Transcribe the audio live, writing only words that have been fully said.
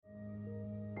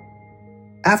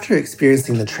After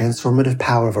experiencing the transformative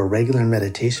power of a regular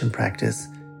meditation practice,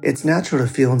 it's natural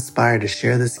to feel inspired to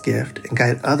share this gift and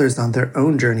guide others on their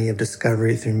own journey of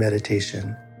discovery through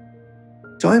meditation.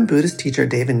 Join Buddhist teacher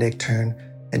David Nichtern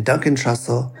and Duncan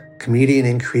Trussell, comedian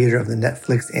and creator of the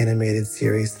Netflix animated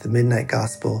series The Midnight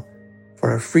Gospel,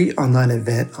 for a free online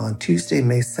event on Tuesday,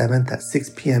 May 7th at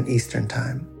 6 p.m. Eastern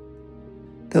Time.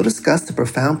 They'll discuss the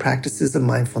profound practices of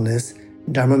mindfulness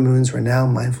in Dharma Moon's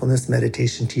renowned mindfulness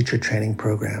meditation teacher training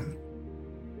program.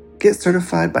 Get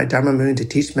certified by Dharma Moon to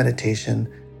teach meditation,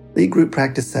 lead group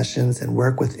practice sessions, and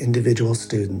work with individual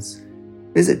students.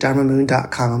 Visit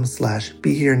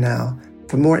dharmamoon.com/beherenow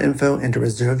for more info and to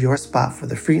reserve your spot for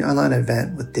the free online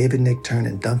event with David Nichtern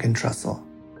and Duncan Trussell.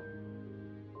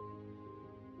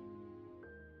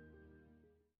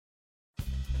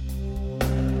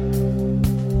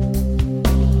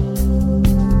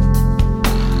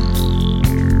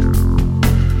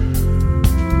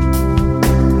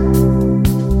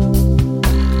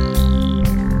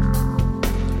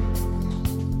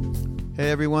 Hey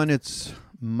everyone, it's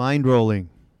Mind Rolling.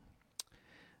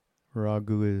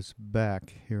 Raghu is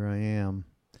back. Here I am.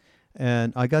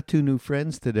 And I got two new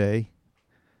friends today.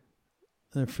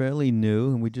 They're fairly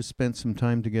new, and we just spent some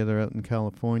time together out in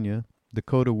California.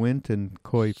 Dakota Wint and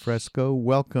Koi Fresco.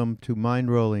 Welcome to Mind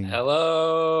Rolling.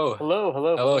 Hello.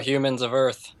 Hello, humans of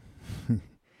Earth.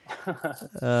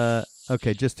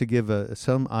 Okay, just to give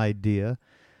some idea,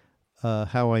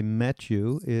 how I met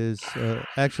you is,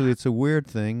 actually it's a weird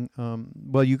thing.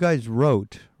 Well, you guys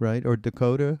wrote, right? Or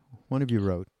Dakota, one of you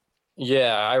wrote.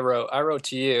 Yeah, I wrote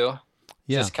to you.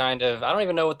 Yeah. Just kind of, I don't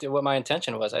even know what my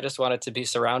intention was. I just wanted to be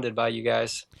surrounded by you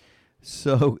guys.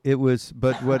 So it was,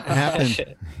 but what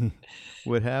happened,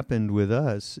 what happened with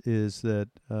us is that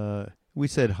we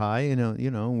said hi,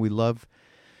 we love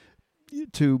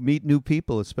to meet new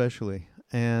people especially.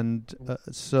 And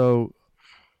so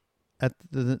at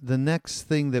the next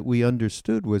thing that we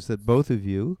understood was that both of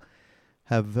you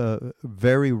have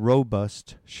very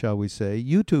robust, shall we say,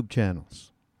 YouTube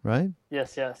channels, right?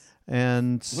 Yes.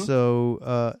 And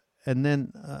so, and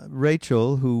then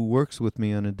Rachel, who works with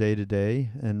me on a day-to-day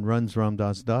and runs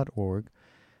ramdas.org,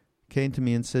 came to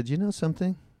me and said, you know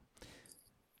something?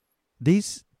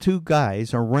 These two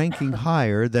guys are ranking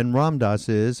higher than Ramdas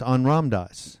is on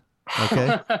Ramdas,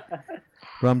 okay?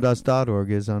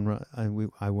 Ramdas.org is on, I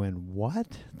went,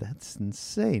 what? That's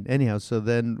insane. Anyhow, so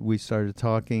then we started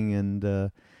talking,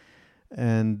 and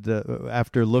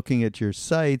after looking at your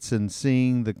sites and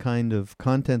seeing the kind of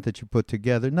content that you put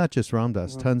together, not just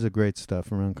Ramdas, tons of great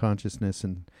stuff around consciousness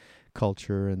and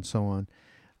culture and so on,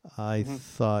 I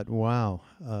thought, wow,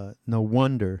 no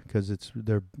wonder, because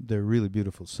they're really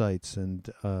beautiful sites, and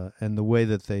the way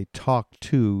that they talk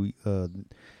to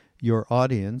your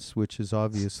audience, which is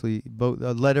obviously both.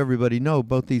 Let everybody know,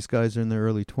 both these guys are in their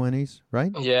early 20s,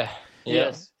 right? Yeah.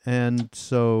 Yes. And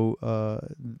so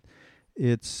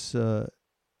it's,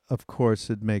 of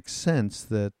course, it makes sense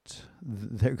that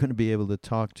they're going to be able to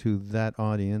talk to that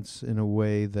audience in a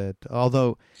way that,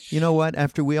 although, you know what,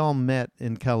 after we all met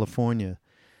in California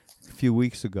a few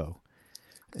weeks ago,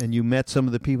 and you met some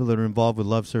of the people that are involved with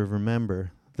Love Serve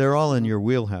Remember, they're all in your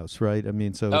wheelhouse, right? I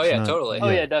mean, so Oh, it's yeah, not, totally. Oh,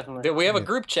 yeah, definitely. We have a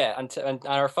group chat on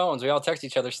our phones. We all text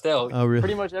each other still. Oh, really?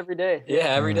 Pretty much every day. Yeah,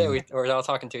 every day we're all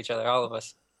talking to each other, all of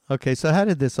us. Okay, so how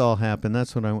did this all happen?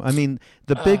 That's what I mean,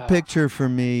 the big picture for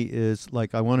me is,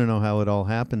 like, I want to know how it all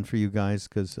happened for you guys,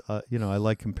 because, I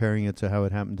like comparing it to how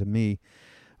it happened to me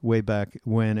way back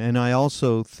when. And I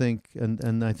also think,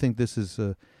 and I think this is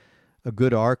a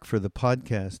good arc for the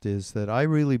podcast, is that I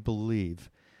really believe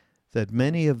that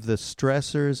many of the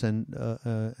stressors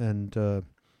and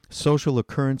social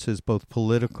occurrences, both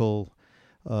political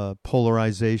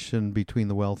polarization between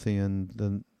the wealthy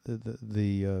and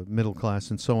the middle class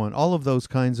and so on, all of those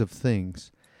kinds of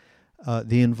things,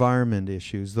 the environment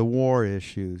issues, the war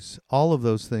issues, all of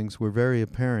those things were very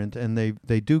apparent, and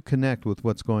they do connect with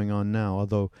what's going on now,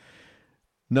 although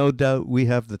no doubt we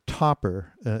have the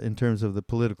topper in terms of the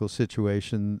political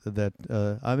situation. That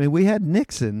we had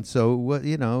Nixon, so what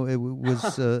it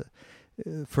was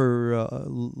for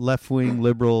left-wing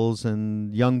liberals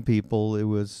and young people. It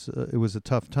was a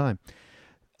tough time.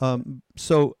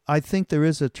 So I think there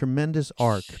is a tremendous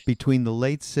arc between the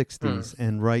late '60s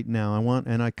and right now.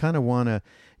 I kind of want to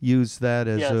use that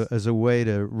as a way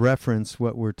to reference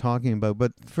what we're talking about.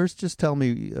 But first, just tell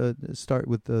me, start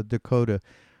with Dakota.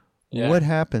 Yeah. What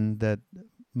happened that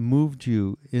moved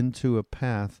you into a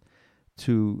path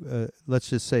to,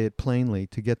 let's just say it plainly,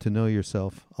 to get to know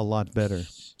yourself a lot better?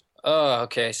 Oh,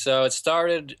 okay. So it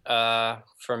started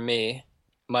for me,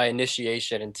 my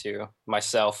initiation into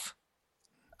myself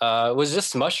was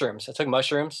just mushrooms. I took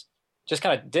mushrooms just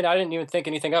kind of I didn't even think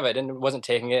anything of it, and wasn't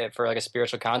taking it for like a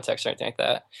spiritual context or anything like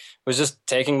that. It was just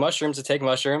taking mushrooms to take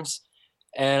mushrooms,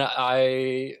 and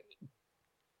I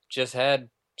just had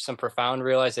some profound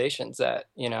realizations that,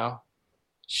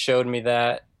 showed me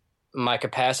that my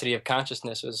capacity of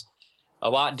consciousness was a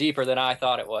lot deeper than I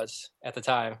thought it was at the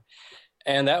time.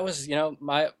 And that was,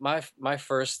 my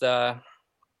first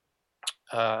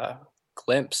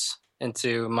glimpse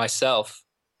into myself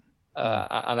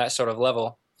on that sort of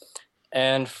level.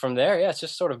 And from there, yeah, it's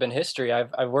just sort of been history.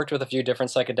 I've worked with a few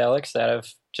different psychedelics that have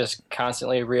just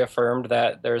constantly reaffirmed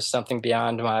that there's something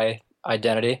beyond my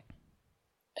identity.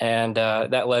 And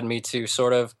that led me to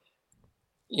sort of,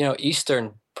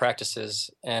 Eastern practices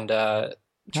and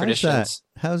traditions.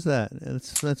 How's that?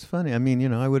 That's funny. I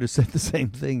mean, I would have said the same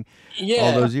thing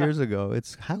all those years ago.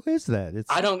 How is that?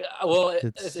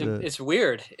 It's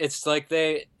weird. It's like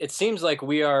it seems like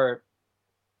we are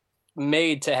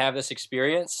made to have this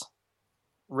experience.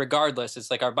 Regardless,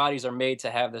 it's like our bodies are made to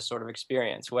have this sort of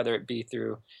experience, whether it be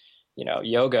through,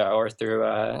 yoga or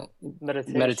through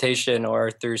meditation or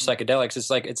through psychedelics.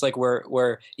 It's like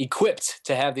we're equipped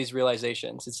to have these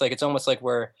realizations. It's almost like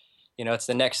we're, it's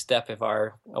the next step of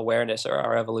our awareness or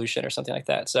our evolution or something like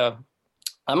that. So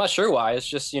I'm not sure why. It's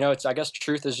just, I guess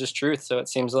truth is just truth. So it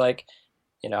seems like,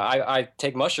 I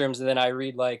take mushrooms and then I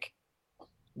read like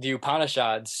the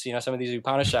Upanishads, some of these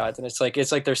Upanishads, and it's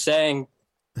like they're saying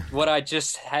what I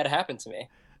just had happen to me.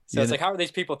 So it's like, how are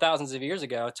these people thousands of years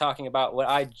ago talking about what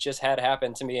I just had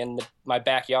happen to me in my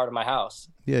backyard of my house?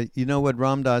 Yeah, you know what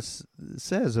Ram Dass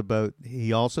says about,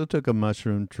 he also took a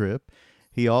mushroom trip.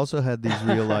 He also had these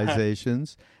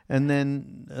realizations. And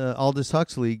then Aldous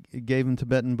Huxley gave him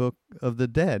Tibetan Book of the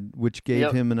Dead, which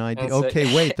gave him an idea.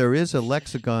 Okay, wait, there is a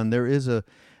lexicon. There is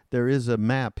a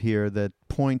map here that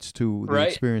points to the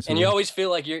experience. And you always feel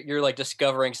like you're like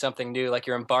discovering something new, like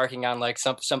you're embarking on like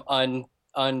some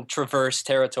untraversed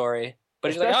territory.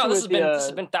 But you're like, oh, this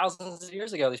has been thousands of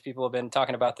years ago. These people have been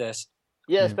talking about this.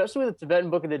 Yeah, especially with the Tibetan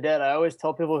Book of the Dead. I always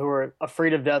tell people who are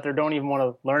afraid of death or don't even want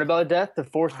to learn about death to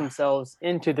force themselves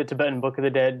into the Tibetan Book of the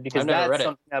Dead, because that's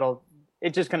something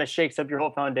it just kind of shakes up your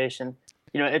whole foundation.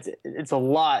 It's a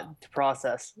lot to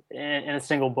process in a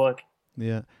single book.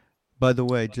 Yeah. By the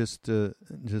way, just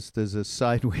as a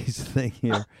sideways thing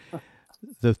here,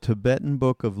 the Tibetan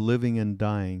Book of Living and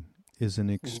Dying is an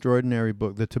extraordinary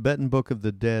book. The Tibetan Book of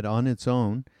the Dead on its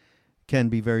own can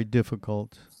be very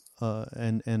difficult,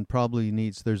 and probably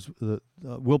needs.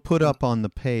 We'll put up on the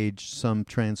page some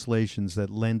translations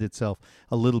that lend itself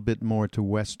a little bit more to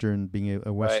Western, being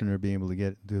a Westerner being able to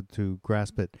get to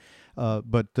grasp it.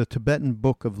 But the Tibetan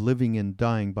Book of Living and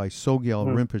Dying by Sogyal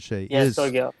Rinpoche is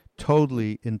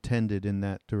totally intended in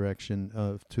that direction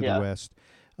to the West,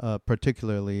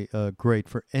 particularly great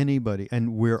for anybody.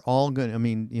 And we're all going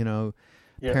to,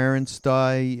 parents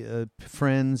die,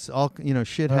 friends, all,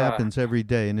 shit happens every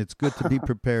day, and it's good to be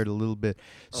prepared a little bit.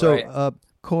 So,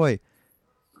 Coy,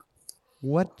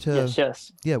 what's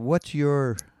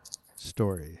your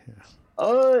story?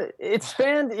 It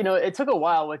spanned, it took a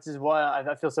while, which is why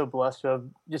I feel so blessed to have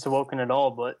just awoken it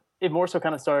all, but it more so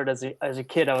kind of started as a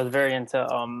kid. I was very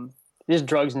into just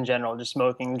drugs in general, just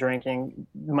smoking, drinking.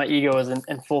 My ego was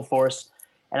in full force.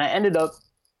 And I ended up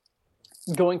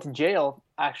going to jail,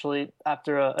 actually,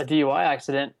 after a DUI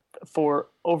accident for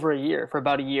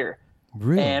about a year.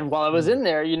 Really? And while I was in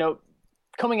there,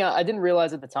 coming out, I didn't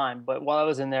realize at the time, but while I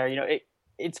was in there,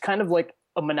 it's kind of like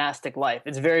a monastic life.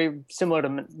 It's very similar to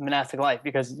monastic life,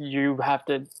 because you have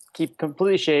to keep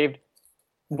completely shaved,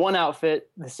 one outfit,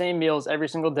 the same meals every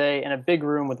single day, in a big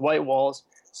room with white walls.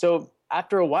 So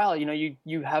after a while,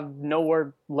 you have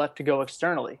nowhere left to go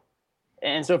externally.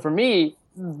 And so for me,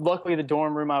 luckily the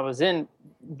dorm room I was in,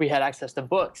 we had access to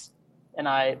books. And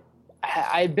I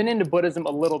had been into Buddhism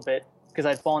a little bit because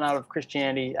I'd fallen out of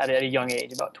Christianity at a young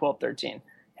age, about 12, 13.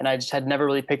 And I just had never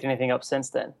really picked anything up since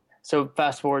then. So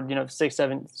fast forward, 6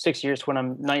 years to when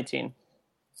I'm 19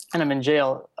 and I'm in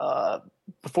jail.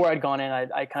 Before I'd gone in,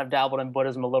 I kind of dabbled in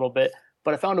Buddhism a little bit,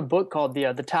 but I found a book called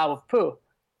the Tao of Pooh.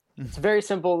 It's a very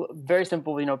simple,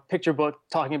 picture book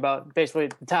talking about basically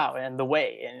the Tao and the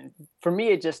way. And for me,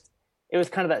 it was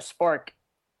kind of that spark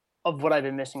of what I've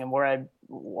been missing and why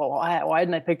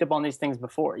hadn't I picked up on these things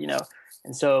before,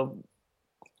 And so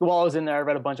while I was in there, I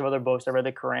read a bunch of other books. I read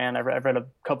the Quran. I read a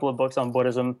couple of books on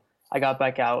Buddhism. I got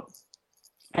back out,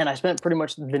 and I spent pretty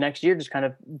much the next year just kind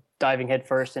of diving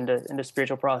headfirst into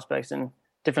spiritual prospects and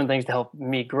different things to help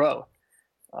me grow.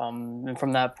 And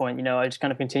from that point, I just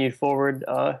kind of continued forward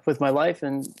with my life.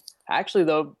 And actually,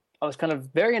 though, I was kind of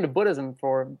very into Buddhism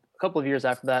for a couple of years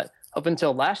after that. Up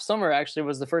until last summer, actually,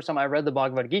 was the first time I read the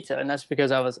Bhagavad Gita, and that's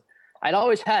because I'd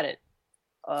always had it,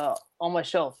 on my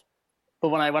shelf. But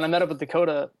when I met up with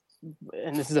Dakota,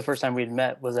 and this is the first time we'd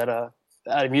met, was at a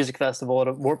music festival at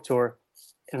a Warped Tour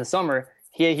in the summer.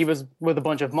 He was with a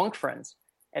bunch of monk friends,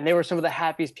 and they were some of the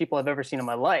happiest people I've ever seen in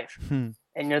my life.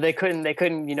 And they couldn't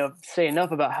say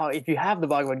enough about how if you have the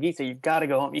Bhagavad Gita, you got to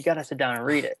go home, you got to sit down and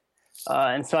read it.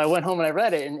 And so I went home and I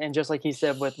read it, and just like he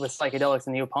said with psychedelics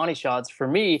and the Upanishads, for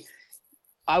me,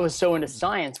 I was so into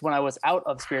science when I was out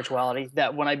of spirituality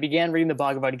that when I began reading the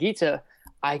Bhagavad Gita,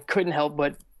 I couldn't help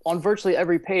but on virtually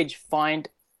every page find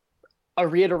a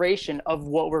reiteration of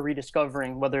what we're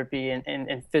rediscovering, whether it be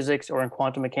in physics or in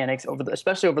quantum mechanics,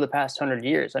 especially over the past 100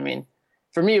 years. I mean,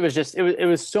 for me, it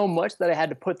was so much that I had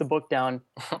to put the book down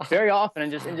very often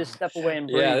and just step away and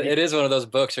breathe. Yeah, it is one of those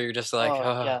books where you're just like,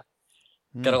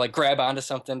 gotta like grab onto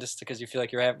something just because you feel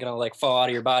like you're gonna like fall out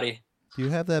of your body. Do you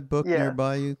have that book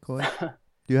nearby you, Coy?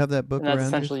 Do you have that book and that's around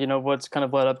essentially, you? What's kind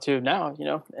of led up to now,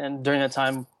 and during that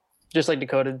time, just like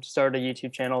Dakota, started a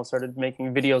YouTube channel, started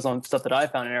making videos on stuff that I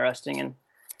found interesting, and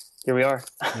here we are.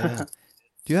 Yeah.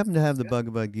 Do you happen to have the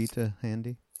Bhagavad Gita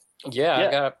handy? Yeah.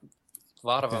 I got a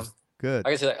lot of them. Good.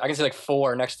 I can see like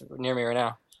 4 near me right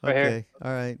now. Right okay. here.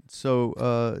 All right.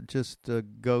 So just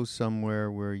go somewhere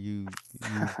where you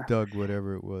dug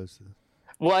whatever it was.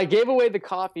 Well, I gave away the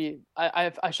copy.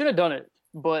 I should have done it,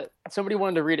 but somebody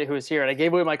wanted to read it who was here, and I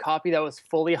gave away my copy that was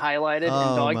fully highlighted.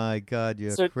 Oh my God,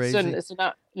 you're crazy! So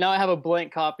now I have a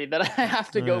blank copy that I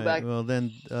have to go back. Well,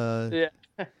 then,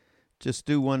 just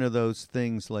do one of those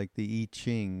things like the I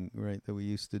Ching, right? That we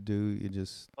used to do. You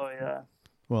just. Oh yeah.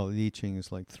 Well, the I Ching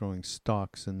is like throwing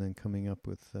stocks and then coming up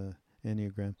with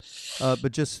Enneagram.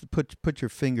 But just put your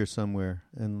finger somewhere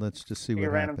and let's just see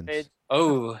what happens. Page.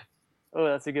 Oh,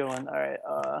 that's a good one. All right.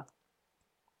 All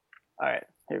right.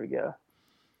 Here we go.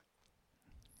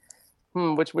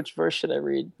 Which verse should I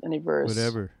read? Any verse?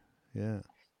 Whatever. Yeah.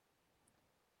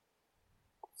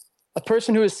 A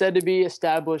person who is said to be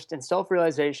established in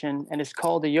self-realization and is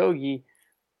called a yogi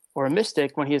or a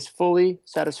mystic when he is fully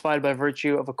satisfied by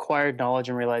virtue of acquired knowledge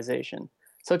and realization.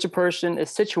 Such a person is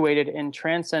situated in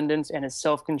transcendence and is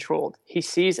self-controlled. He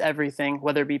sees everything,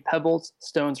 whether it be pebbles,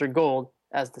 stones, or gold,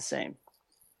 as the same.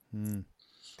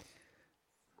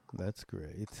 That's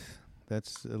great.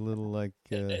 That's a little like...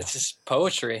 it's just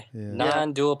poetry,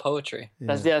 non-dual poetry.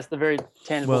 Yeah. That's the very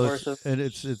tangible verse. And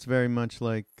it's very much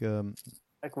like...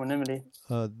 equanimity.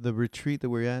 The retreat that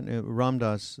we're at,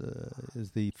 Ramdas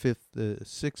is the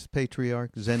sixth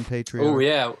patriarch, Zen patriarch. Oh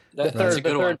yeah, that's a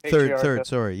good one. Third.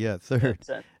 Sorry, yeah, third.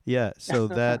 Yeah, so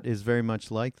that is very much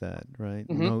like that, right?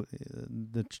 Mm-hmm. No,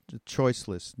 the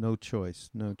choiceless, no choice.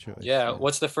 Yeah.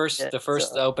 What's the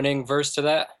first opening verse to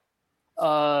that?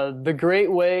 The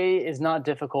great way is not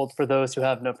difficult for those who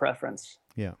have no preference.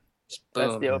 Yeah.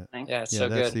 That's the opening. Yeah, it's so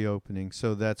good. That's the opening.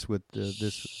 So that's what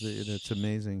it's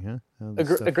amazing, huh?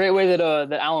 A great way that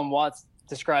Alan Watts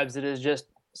describes it is just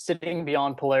sitting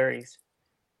beyond polarities.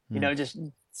 Just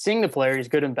seeing the polarities,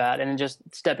 good and bad, and then just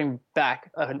stepping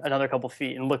back another couple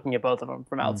feet and looking at both of them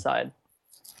from outside.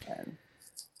 And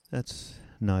that's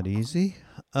not easy.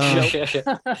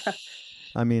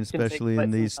 I mean, especially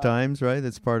in these times, right?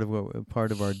 That's part of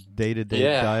our day-to-day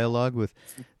dialogue with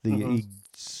the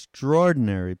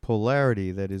extraordinary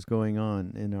polarity that is going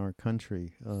on in our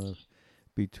country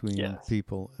between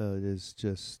people. It is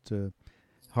just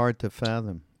hard to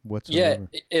fathom whatsoever.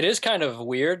 Yeah, it is kind of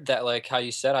weird that, like how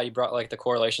you brought like the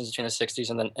correlations between the 60s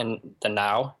and the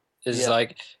now is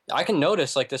like I can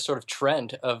notice like this sort of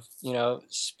trend of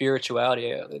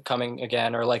spirituality coming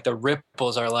again, or like the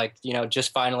ripples are like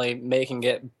just finally making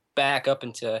it back up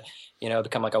into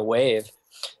become like a wave.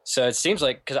 So it seems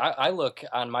like, because I look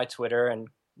on my Twitter and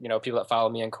people that follow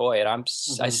me and Coy, and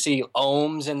I see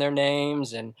Ohms in their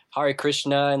names and Hare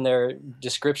Krishna in their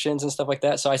descriptions and stuff like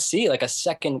that. So I see like a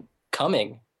second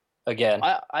coming again.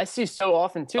 I see so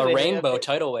often too. A rainbow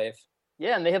tidal wave.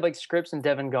 Yeah, and they have like scripts in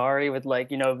Devangari with like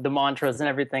the mantras and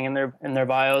everything in their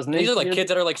bios. And these are like kids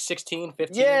that are like 16,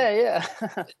 15. Yeah.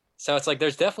 So it's like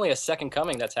there's definitely a second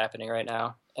coming that's happening right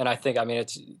now, and I think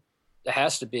it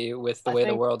has to be with the way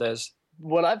the world is.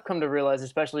 What I've come to realize,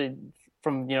 especially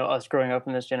from us growing up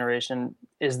in this generation,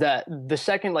 is that the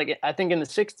second, like I think in the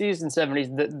 60s and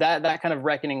 70s, that kind of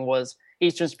reckoning was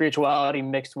Eastern spirituality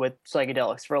mixed with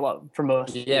psychedelics for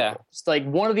most people. It's like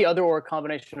one or the other or a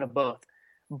combination of both.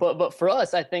 But for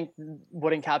us, I think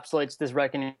what encapsulates this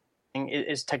reckoning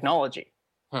is technology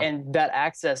and that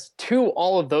access to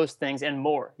all of those things and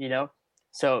more,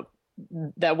 So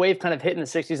that wave kind of hit in the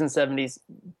 60s and 70s,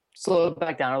 slowed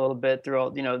back down a little bit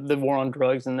throughout, the war on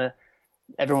drugs and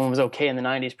everyone was okay in the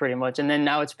 90s pretty much. And then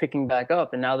now it's picking back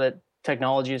up. And now that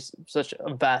technology is such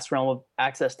a vast realm of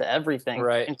access to everything,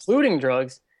 including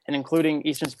drugs, and including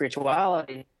Eastern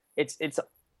spirituality, it's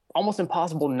almost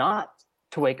impossible not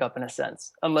to wake up in a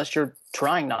sense, unless you're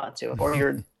trying not to, or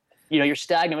you're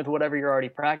stagnant with whatever you're already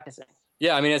practicing.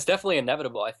 Yeah, I mean, it's definitely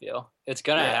inevitable, I feel. It's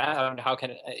going to happen. How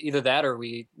can either that or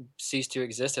we cease to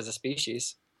exist as a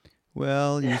species?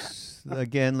 Well,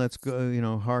 again, let's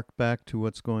go, hark back to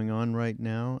what's going on right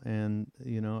now. And,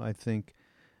 I think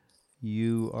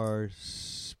you are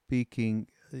speaking,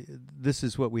 this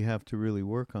is what we have to really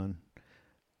work on.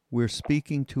 We're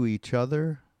speaking to each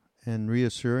other and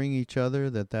reassuring each other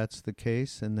that that's the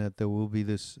case, and that there will be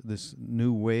this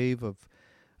new wave of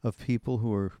people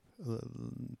who are,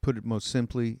 put it most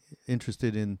simply,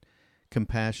 interested in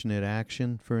compassionate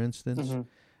action, for instance. Mm-hmm.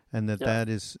 And that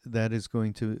is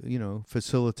going to,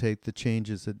 facilitate the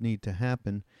changes that need to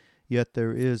happen. Yet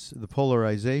the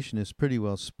polarization is pretty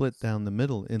well split down the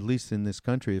middle, at least in this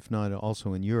country, if not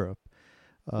also in Europe.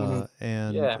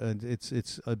 And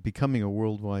it's becoming a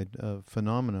worldwide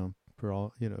phenomenon for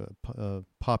all,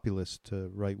 populist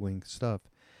right-wing stuff.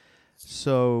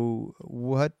 So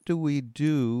what do we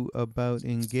do about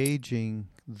engaging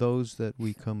those that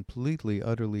we completely,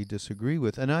 utterly disagree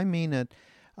with? And I mean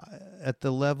at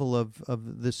the level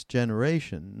of this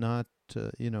generation, not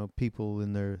people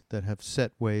that have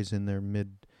set ways in their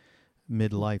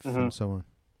midlife and so on.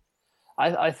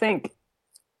 I think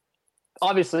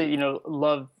obviously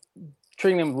love,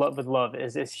 treating them with love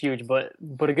is huge, but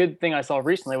a good thing I saw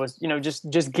recently was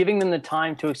just giving them the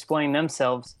time to explain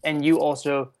themselves, and you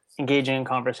also engaging in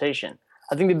conversation.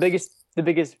 I think the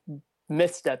biggest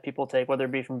misstep people take, whether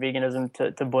it be from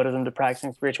veganism to Buddhism to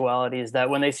practicing spirituality, is that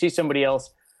when they see somebody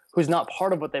else who's not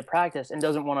part of what they practice and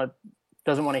doesn't want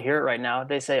to hear it right now,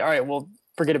 they say, all right, well,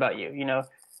 forget about you.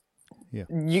 Yeah.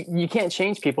 You can't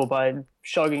change people by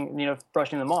shrugging,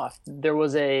 brushing them off. There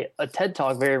was a TED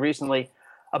Talk very recently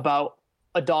about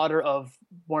a daughter of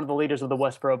one of the leaders of the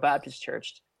Westboro Baptist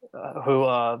Church,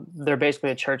 who they're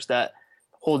basically a church that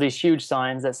hold these huge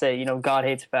signs that say, God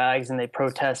hates fags, and they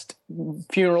protest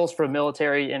funerals for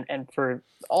military and for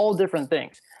all different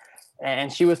things.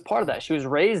 And she was part of that. She was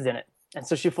raised in it. And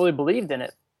so she fully believed in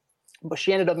it. But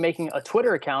she ended up making a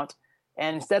Twitter account.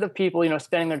 And instead of people,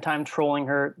 spending their time trolling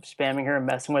her, spamming her, and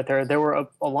messing with her, there were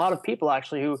a lot of people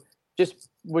actually who just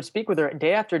would speak with her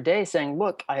day after day saying,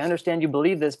 look, I understand you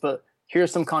believe this, but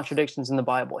here's some contradictions in the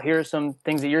Bible. Here are some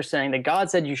things that you're saying that God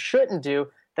said you shouldn't do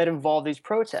that involve these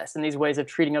protests and these ways of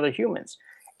treating other humans.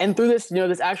 And through this,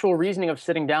 this actual reasoning of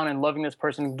sitting down and loving this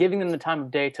person, giving them the time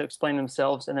of day to explain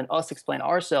themselves, and then us explain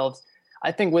ourselves,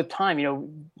 I think with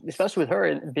time, especially with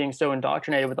her being so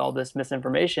indoctrinated with all this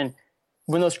misinformation,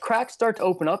 when those cracks start to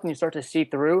open up and you start to see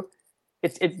through,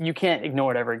 you can't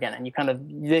ignore it ever again. And you kind of,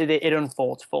 it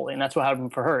unfolds fully. And that's what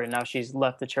happened for her. And now she's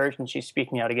left the church and she's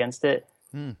speaking out against it.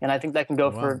 And I think that can go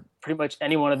for pretty much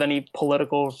anyone of any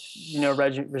political,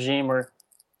 regime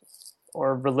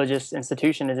or religious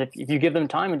institution, is if you give them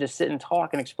time and just sit and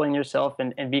talk and explain yourself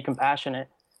and be compassionate,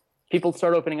 people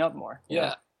start opening up more.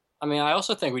 Yeah. I mean, I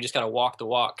also think we just got to walk the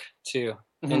walk too,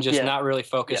 and just not really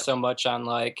focus so much on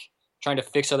like trying to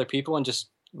fix other people, and just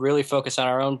really focus on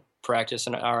our own practice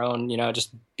and our own,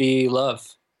 just be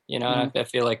love, I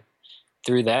feel like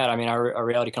through that, I mean, our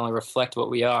reality can only reflect what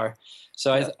we are.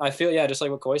 So I feel, just like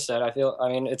what Coy said, I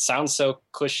mean, it sounds so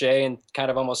cliche and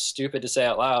kind of almost stupid to say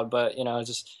out loud, but,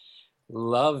 just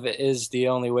love is the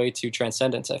only way to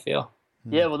transcendence, I feel.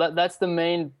 Yeah, well, that's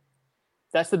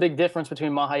the big difference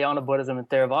between Mahayana Buddhism and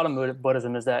Theravada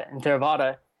Buddhism, is that in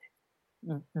Theravada,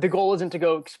 the goal isn't to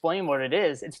go explain what it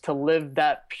is. It's to live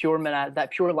that pure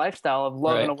lifestyle of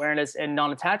love and awareness and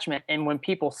non-attachment. And when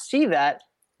people see that,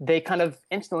 they kind of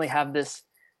instantly have this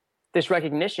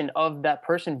recognition of that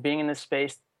person being in the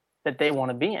space that they want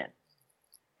to be in.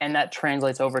 And that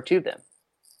translates over to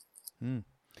them.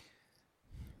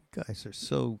 Guys are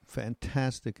so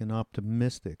fantastic and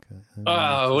optimistic.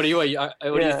 What do you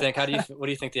think? What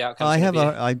do you think the outcome?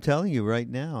 I'm telling you right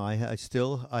now,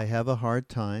 I have a hard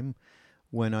time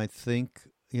when I think,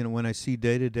 when I see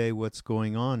day to day what's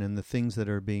going on and the things that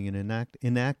are being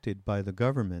enacted by the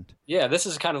government. Yeah, this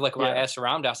is kind of like when I asked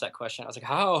Ram Dass that question. I was like,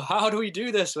 how do we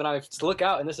do this when I look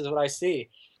out and this is what I see?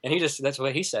 And that's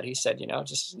what he said. He said,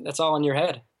 just that's all in your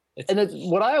head.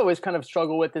 What I always kind of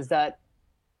struggle with is that,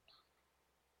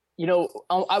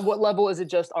 at what level is it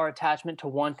just our attachment to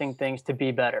wanting things to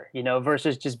be better,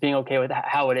 versus just being okay with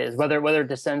how it is, whether it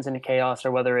descends into chaos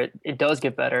or whether it does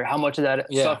get better? How much of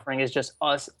that suffering is just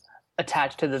us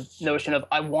attached to the notion of,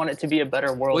 I want it to be a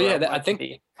better world? Well, I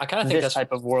kind of think this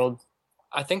type of world.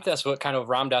 I think that's what kind of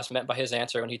Ram Dass meant by his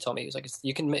answer when he told me, he was like,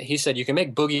 he said, you can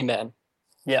make boogeymen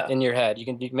in your head. You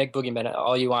can make boogeymen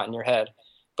all you want in your head.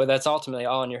 but that's ultimately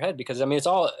all in your head, because I mean, it's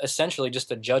all essentially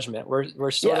just a judgment. We're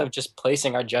sort of just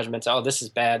placing our judgments. Oh, this is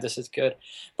bad, this is good,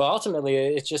 but ultimately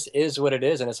it just is what it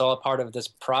is, and it's all a part of this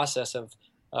process of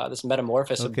this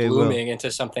metamorphosis of blooming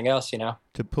into something else.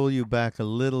 To pull you back a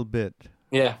little bit,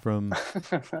 from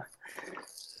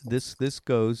this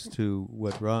goes to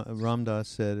what Ram Dass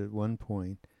said at one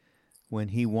point when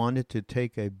he wanted to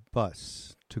take a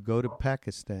bus to go to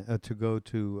Pakistan, to go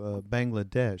to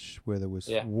Bangladesh, where there was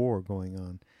war going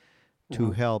on,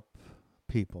 to help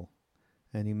people.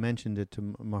 And he mentioned it to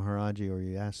Maharaji, or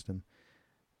he asked him.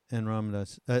 And Ram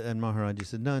Dass, and Maharaji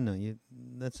said, no,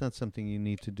 that's not something you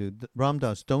need to do. Ram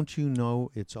Dass, don't you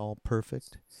know it's all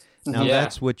perfect? Now,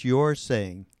 that's what you're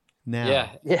saying now.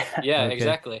 Yeah, okay?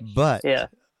 Exactly. But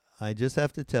I just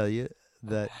have to tell you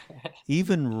that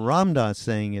even Ram Dass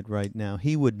saying it right now,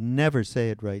 he would never say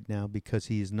it right now because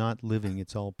he is not living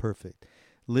It's All Perfect.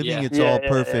 Living It's All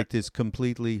Perfect is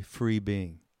completely free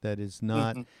being. That is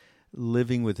not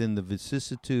living within the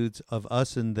vicissitudes of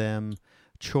us and them,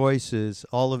 choices,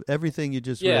 all of everything you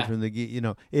just read from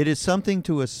the, it is something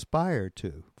to aspire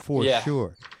to, for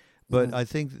sure. But I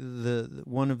think the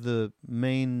one of the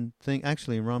main thing,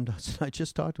 actually, Ram Dass, I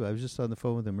just talked to him. I was just on the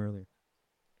phone with him earlier.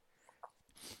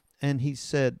 And he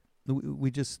said,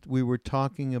 we were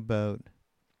talking about,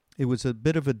 it was a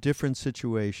bit of a different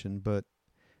situation, but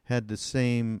had the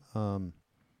same,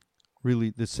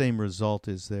 really the same result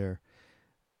is there.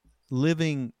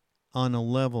 Living on a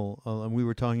level, and we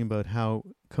were talking about how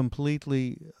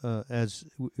completely, as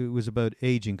it was about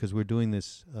aging, because we're doing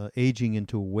this Aging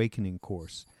into Awakening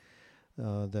course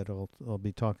that I'll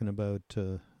be talking about,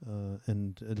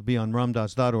 and it'll be on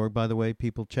ramdass.org. By the way,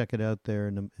 people check it out there,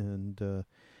 and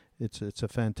it's a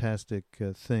fantastic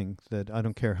thing that I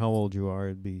don't care how old you are,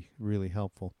 it'd be really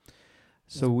helpful.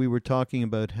 So we were talking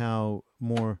about how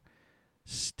more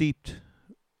steeped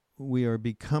we are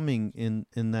becoming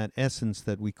in that essence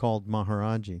that we called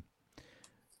Maharaji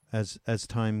as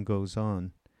time goes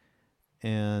on,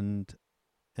 and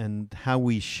how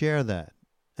we share that.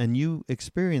 And you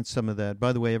experienced some of that.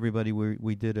 By the way, everybody,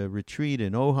 we did a retreat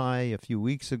in Ojai a few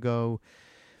weeks ago,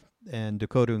 and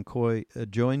Dakota and Coy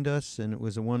joined us, and it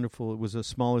was a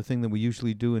smaller thing than we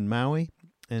usually do in Maui,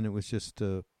 and it was just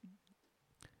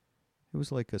it was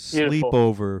like a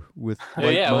sleepover with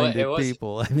like-minded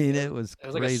people. I mean, it was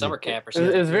crazy. Like a summer camp or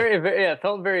something. It was very, very, it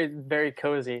felt very, very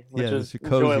cozy, which was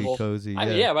enjoyable. Cozy.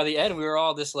 By the end, we were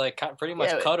all just like pretty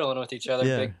much cuddling with each other,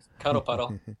 big cuddle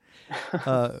puddle.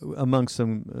 Amongst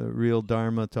some real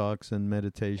Dharma talks and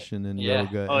meditation and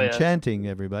yoga and chanting,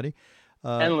 everybody.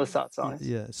 Endless songs.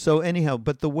 Yeah. So anyhow,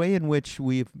 but the way in which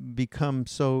we've become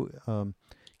so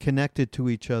connected to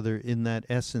each other in that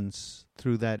essence,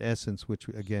 through that essence, which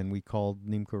again we called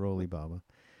Neem Karoli Baba,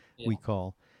 we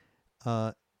call,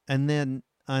 and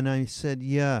I said,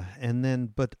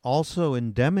 but also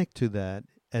endemic to that,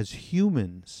 as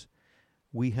humans,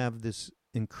 we have this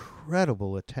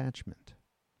incredible attachment.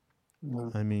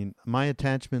 I mean, my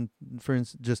attachment, for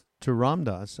instance, just to Ram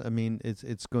Dass, I mean,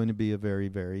 it's going to be a very,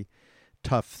 very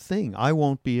tough thing. I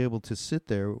won't be able to sit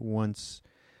there once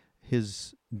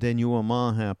his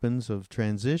denouement happens of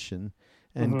transition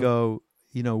and go,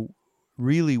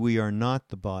 really we are not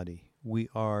the body. We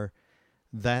are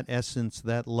that essence,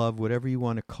 that love, whatever you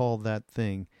want to call that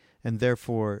thing. And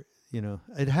therefore,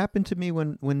 it happened to me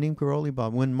when Neem Karoli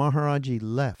Baba, when Maharaji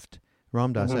left,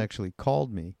 Ram Dass actually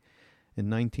called me in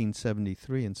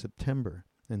 1973 in September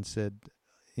and said,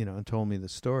 and told me the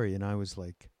story, and I was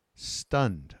like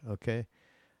stunned, okay?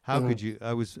 How could you,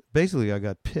 I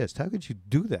got pissed. How could you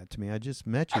do that to me? I just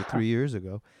met you 3 years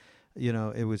ago.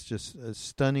 It was just a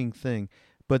stunning thing.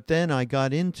 But then I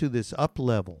got into this up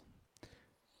level.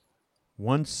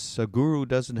 Once a guru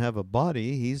doesn't have a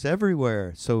body, he's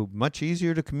everywhere. So much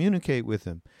easier to communicate with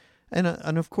him. And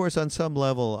of course, on some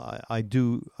level, I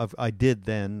did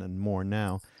then and more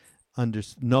now,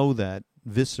 know that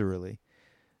viscerally.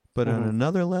 But on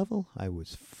another level, I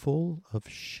was full of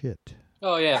shit.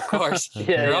 Oh yeah, of course.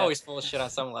 You're always full of shit on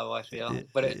some level, I feel.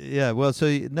 But so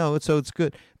it's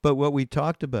good. But what we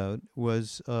talked about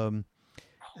was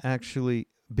actually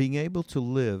being able to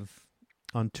live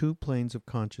on two planes of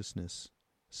consciousness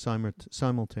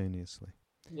simultaneously.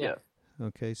 Yeah.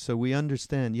 Okay, so we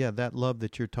understand, that love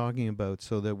that you're talking about,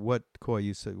 so that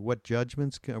you said, what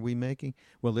judgments are we making?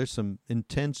 Well, there's some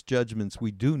intense judgments we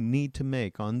do need to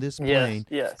make on this plane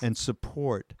and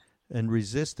support and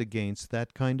resist against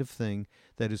that kind of thing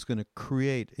that is going to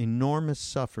create enormous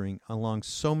suffering along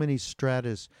so many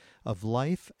stratas of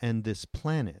life and this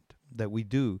planet that we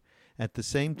do. At the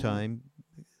same time,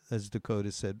 as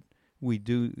Dakota said, we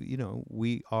do,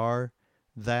 we are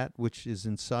that which is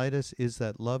inside us is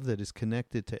that love that is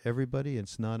connected to everybody.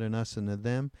 It's not an us and a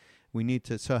them. We need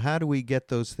to. So how do we get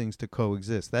those things to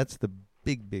coexist? That's the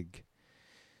big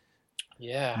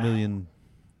 $1 million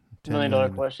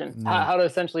question. How to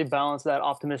essentially balance that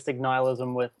optimistic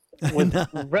nihilism with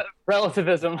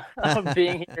relativism of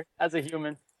being here as a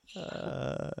human.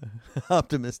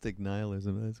 Optimistic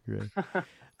nihilism. That's great.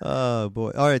 Oh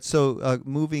boy. All right. So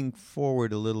moving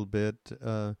forward a little bit,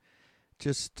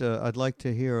 I'd like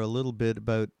to hear a little bit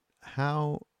about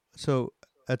how. So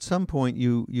at some point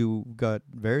you got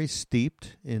very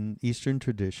steeped in Eastern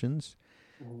traditions.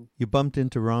 Mm-hmm. You bumped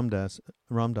into Ramdas,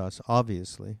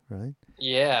 obviously, right?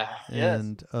 Yeah.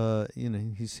 And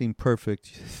he seemed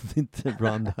perfect.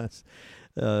 Ramdas.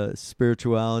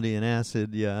 Spirituality and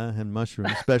acid, and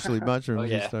mushrooms, especially mushrooms. Oh,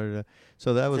 yeah. You started,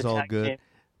 so that was all good.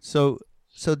 So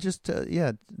just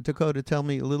Dakota, tell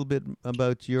me a little bit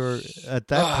about your at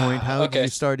that point. How did you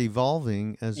start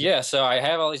evolving as? Yeah, so I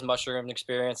have all these mushroom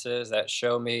experiences that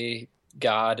show me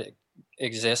God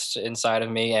exists inside of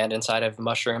me and inside of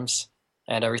mushrooms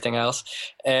and everything else,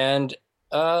 and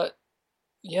I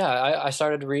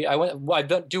started to read. I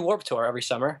do Warped Tour every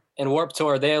summer. In Warped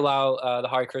Tour, they allow the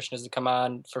Hare Krishnas to come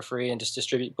on for free and just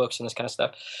distribute books and this kind of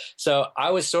stuff. So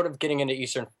I was sort of getting into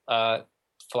Eastern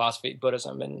philosophy,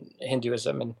 Buddhism and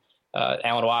Hinduism, and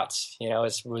Alan Watts,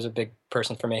 was a big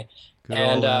person for me. Good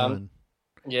old Alan.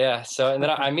 So and then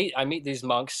I meet these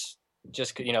monks.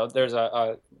 Just there's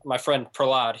my friend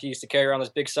Prahlad. He used to carry around this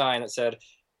big sign that said,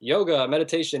 "Yoga,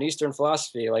 meditation, Eastern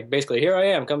philosophy." Like basically, here I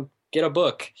am. Come get a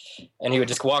book. And he would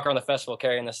just walk around the festival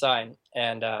carrying the sign.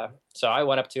 And so I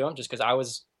went up to him just because I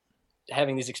was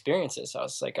having these experiences. I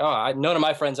was like, none of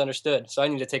my friends understood. So I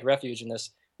need to take refuge in this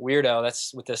weirdo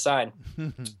that's with this sign.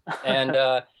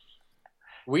 And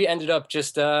we ended up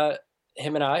just, him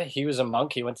and I, he was a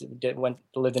monk. He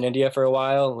lived in India for a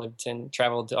while,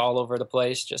 traveled all over the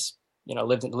place, just,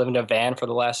 lived in a van for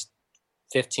the last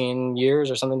 15 years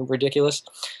or something ridiculous.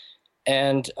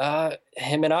 And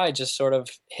him and I just sort of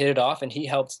hit it off, and he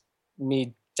helped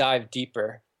me dive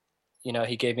deeper.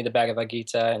 He gave me the Bhagavad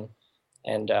Gita,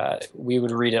 and we would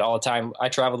read it all the time. I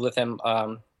traveled with him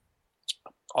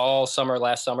all summer.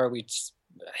 Last summer, we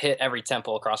hit every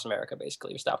temple across America.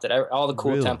 Basically, we stopped at all the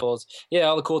cool temples. Yeah,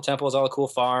 all the cool temples, all the cool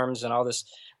farms, and all this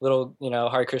little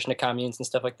Hare Krishna communes and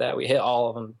stuff like that. We hit all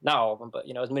of them, not all of them, but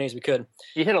as many as we could.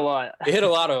 You hit a lot. We hit a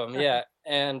lot of them, yeah,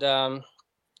 and.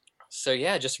 So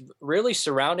just really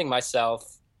surrounding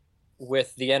myself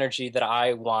with the energy that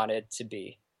I wanted to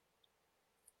be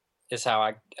is how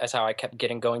I kept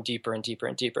going deeper and deeper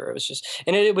and deeper. It was just,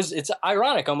 and it's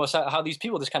ironic almost how these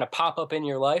people just kind of pop up in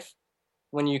your life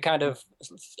when you kind of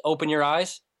open your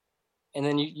eyes, and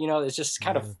then it's just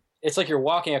kind of, it's like you're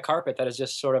walking a carpet that is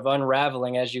just sort of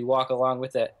unraveling as you walk along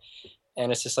with it. And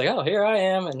it's just like, oh, here I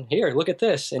am, and here, look at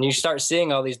this. And you start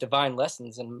seeing all these divine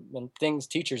lessons and things,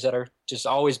 teachers that are just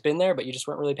always been there, but you just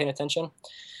weren't really paying attention.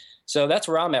 So that's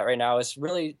where I'm at right now. Is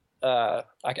really, I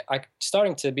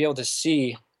starting to be able to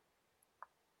see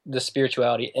the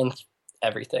spirituality in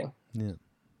everything. Yeah.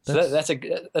 So that's a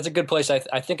good place.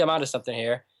 I think I'm onto something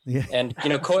here. Yeah. And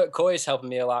Koi's helping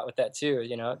me a lot with that too.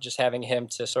 Just having him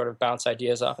to sort of bounce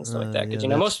ideas off and stuff like that. Because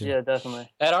definitely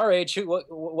at our age,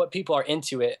 what people are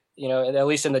into it. At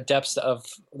least in the depths of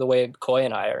the way Koi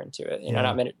and I are into it.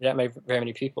 Not very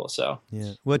many people. So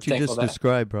what you just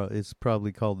described, bro, is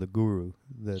probably called the guru.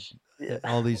 That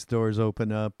all these doors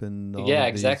open up, and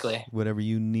exactly whatever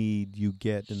you need, you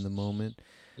get in the moment.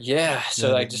 Yeah,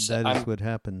 so that is what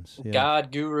happens. Yeah.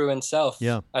 God, Guru, and self.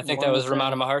 Yeah, I think that was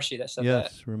Ramana Maharshi that said that.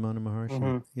 Yes, Ramana Maharshi.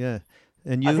 Mm-hmm. Yeah,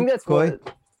 and you, I think that's Koi?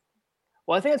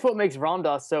 I think that's what makes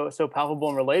Ramdas so palpable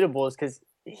and relatable, is because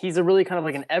he's a really kind of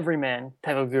like an everyman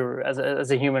type of guru as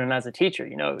a human and as a teacher.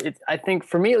 I think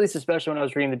for me, at least, especially when I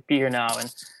was reading the Be Here Now,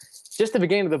 and just the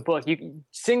beginning of the book, you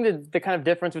seeing the kind of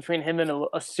difference between him in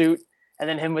a suit and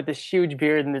then him with this huge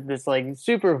beard and this like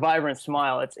super vibrant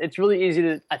smile. It's really easy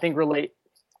to, I think, relate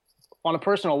on a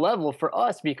personal level for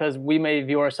us, because we may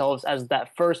view ourselves as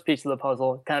that first piece of the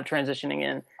puzzle, kind of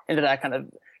transitioning into that kind of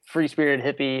free spirited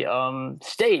hippie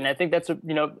state. And I think that's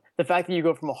the fact that you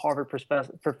go from a Harvard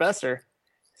professor,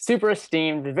 super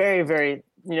esteemed, very, very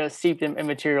steeped in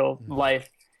material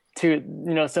life,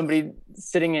 to somebody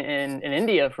sitting in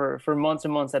India for months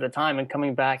and months at a time and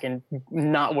coming back and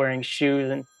not wearing shoes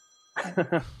and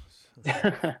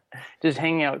just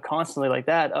hanging out constantly like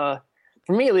that.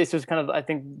 For me, at least, it was kind of, I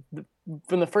think,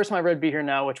 from the first time I read Be Here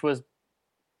Now, which was,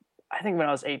 I think, when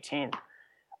I was 18,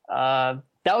 that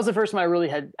was the first time I really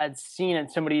had seen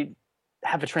somebody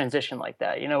have a transition like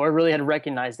that, where I really had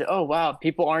recognized that, oh, wow,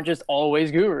 people aren't just always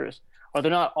gurus. Are they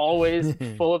not always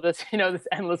full of this, this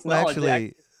endless knowledge?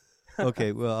 Actually,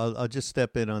 okay, well, I'll just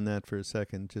step in on that for a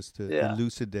second just to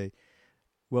elucidate.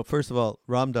 Well, first of all,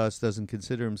 Ram Dass doesn't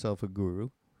consider himself a guru.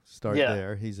 Start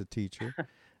there. He's a teacher.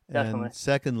 Definitely. And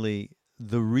secondly,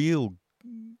 the real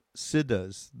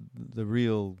siddhas, the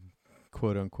real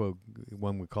quote-unquote,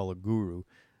 one would call a guru,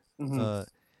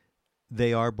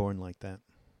 they are born like that.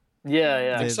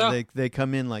 Yeah. They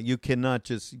come in like, you cannot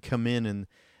just come in and,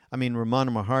 I mean, Ramana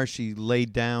Maharshi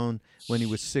laid down when he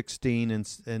was 16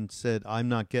 and said, I'm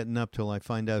not getting up till I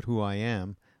find out who I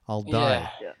am. I'll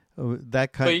die. Yeah.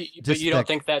 That kind. But you don't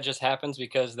think that just happens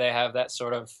because they have that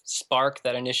sort of spark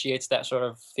that initiates that sort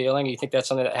of feeling? You think that's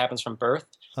something that happens from birth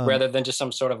rather than just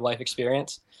some sort of life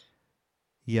experience?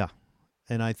 Yeah.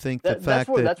 And I think that's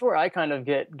where I kind of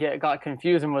got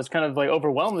confused and was kind of like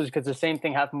overwhelmed, was because the same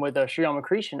thing happened with Sri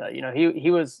Ramakrishna. He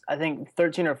was, I think,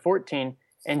 13 or 14,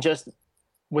 and just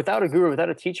without a guru, without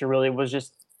a teacher, really was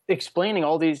just explaining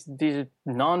all these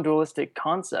non-dualistic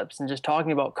concepts and just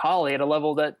talking about Kali at a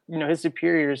level that his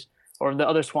superiors or the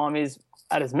other swamis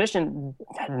at his mission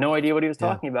had no idea what he was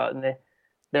talking about, and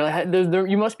they're like,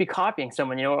 you must be copying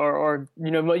someone, or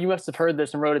you must have heard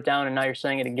this and wrote it down and now you're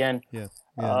saying it again. Yeah.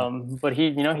 But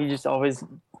he just always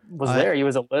was there. He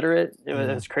was illiterate. It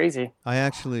was crazy. I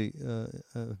actually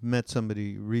met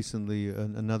somebody recently,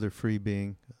 another free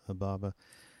being, a Baba,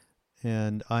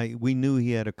 and we knew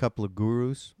he had a couple of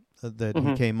gurus that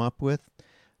he came up with,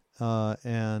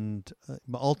 and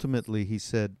ultimately he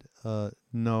said,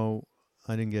 "No,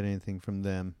 I didn't get anything from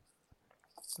them.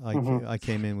 I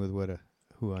came in with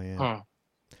who I am."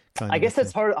 I guess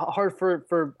that's hard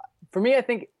for me. I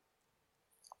think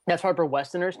that's hard for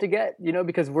Westerners to get,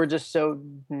 because we're just so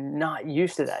not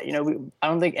used to that. I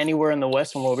don't think anywhere in the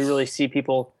Western world we really see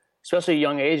people, especially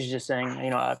young age, just saying,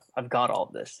 I've got all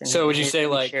of this. And so would you say,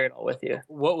 like, share it all with you?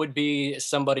 What would be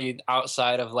somebody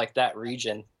outside of like that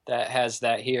region that has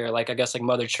that here? Like, I guess like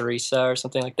Mother Teresa or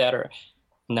something like that, or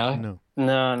no.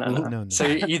 So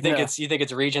you think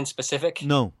it's region specific?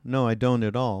 No, I don't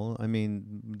at all. I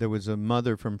mean, there was a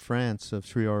mother from France of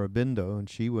Sri Aurobindo, and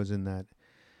she was in that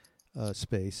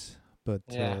space, but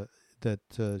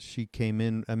she came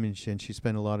in. I mean, and she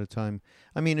spent a lot of time.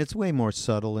 I mean, it's way more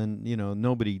subtle, and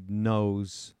nobody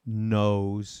knows. I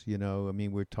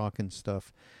mean, we're talking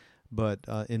stuff, but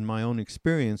in my own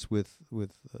experience with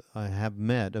I have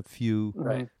met a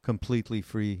few completely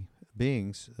free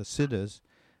beings, siddhas,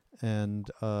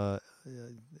 and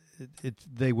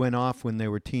they went off when they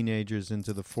were teenagers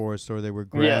into the forest, or they were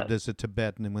grabbed as a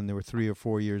Tibetan when they were 3 or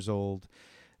 4 years old.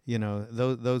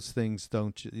 Those things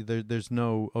don't. There's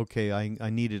no I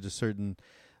needed a certain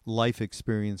life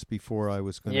experience before I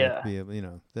was going to be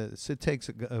able. It takes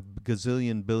a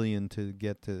gazillion billion to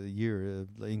get to a year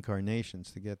of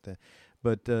incarnations to get there,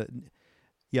 but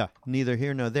neither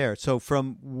here nor there. So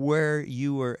from where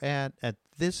you were at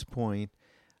this point,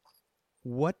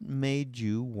 what made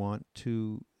you want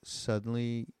to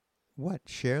suddenly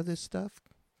share this stuff,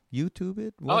 YouTube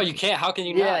it? What? Oh, you can't. How can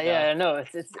you not? Yeah. No,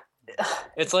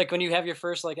 it's like when you have your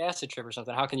first like acid trip or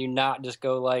something. How can you not just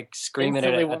go like screaming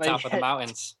at the top of the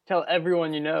mountains? Tell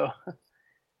everyone you know.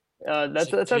 That's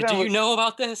do you know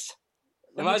about this?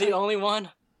 Am I the only one?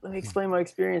 Let me explain my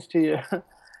experience to you.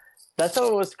 That's how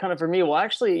it was kind of for me. Well,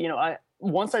 actually,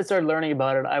 once I started learning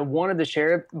about it, I wanted to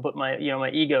share it, but my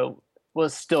ego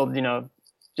was still,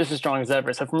 just as strong as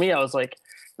ever. So for me, I was like,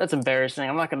 that's embarrassing.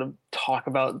 I'm not going to talk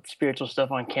about spiritual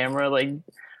stuff on camera. Like,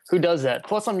 who does that?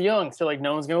 Plus, I'm young, so like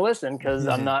no one's gonna listen because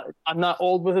I'm not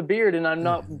old with a beard and I'm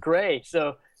not gray.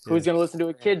 So who's gonna listen to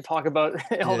a kid talk about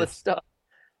all this stuff?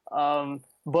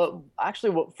 But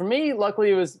actually, for me, luckily,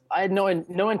 it was I had no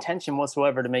intention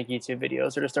whatsoever to make YouTube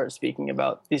videos or to start speaking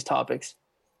about these topics.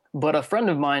 But a friend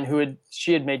of mine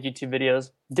she had made YouTube videos,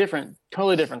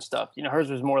 totally different stuff. Hers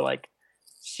was more like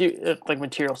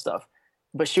material stuff.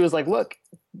 But she was like, look,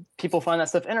 people find that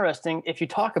stuff interesting. If you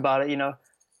talk about it,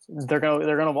 they're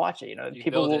gonna watch it.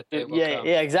 People will.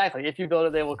 Yeah, exactly. If you build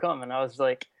it, they will come. And I was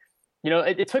like,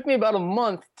 it took me about a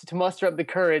month to muster up the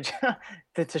courage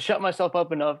to shut myself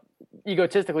up enough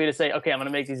egotistically to say, okay, I'm gonna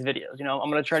make these videos. I'm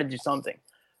gonna try to do something.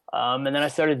 And then I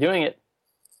started doing it,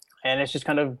 and it's just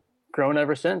kind of grown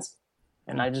ever since.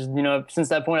 And I just, since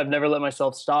that point, I've never let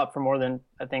myself stop for more than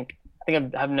I think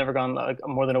I've never gone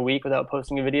more than a week without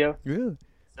posting a video. Really?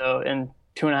 So in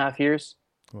 2.5 years.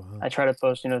 Wow. I try to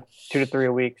post, 2 to 3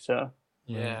 a week. So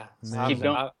yeah,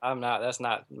 I'm not. That's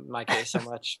not my case so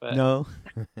much. But no,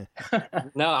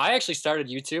 no. I actually started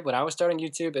YouTube when I was starting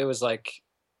YouTube. It was like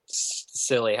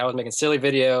silly. I was making silly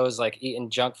videos, like eating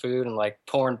junk food and like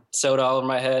pouring soda all over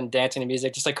my head and dancing to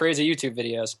music, just like crazy YouTube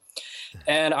videos.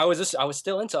 And I was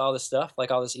still into all this stuff,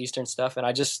 like all this Eastern stuff, and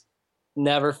I just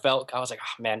never felt. I was like,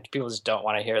 oh man, people just don't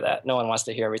want to hear that. No one wants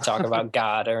to hear me talk about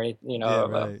God or Yeah,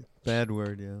 right. Bad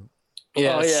word, yeah.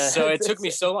 Yeah. Oh, yeah. So it took me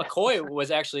so long. Koi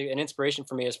was actually an inspiration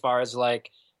for me as far as like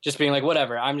just being like,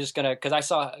 whatever, I'm just gonna, because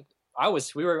I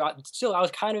was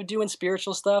kind of doing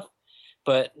spiritual stuff,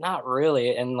 but not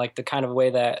really in like the kind of way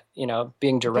that,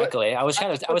 being directly. I was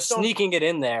sneaking it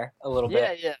in there a little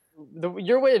bit. Yeah.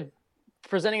 Your way of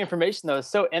presenting information though is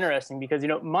so interesting because,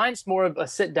 mine's more of a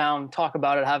sit down, talk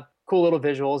about it, have cool little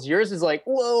visuals. Yours is like,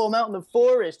 whoa, I'm out in the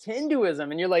forest, Hinduism.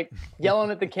 And you're like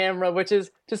yelling at the camera, which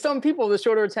is to some people the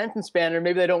shorter attention span, or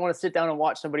maybe they don't want to sit down and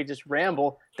watch somebody just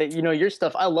ramble. That, your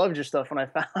stuff, I loved your stuff when I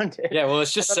found it. Yeah, well,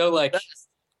 it's just so like,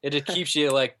 it just keeps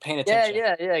you like paying attention.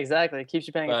 Yeah, exactly. It keeps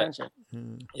you paying attention.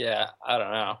 Yeah, I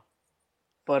don't know.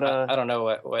 But I don't know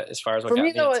what as far as what for got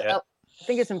me though, into it. I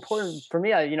think it's important for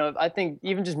me. I think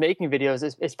even just making videos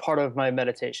is part of my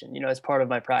meditation. It's part of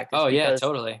my practice. Oh yeah,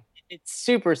 totally. It's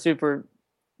super, super.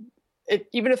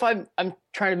 Even if I'm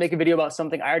trying to make a video about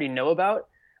something I already know about,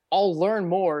 I'll learn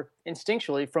more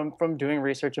instinctually from doing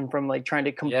research and from like trying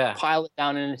to compile it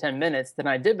down into 10 minutes than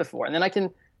I did before. And then I can,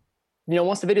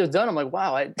 once the video's done, I'm like,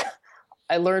 wow,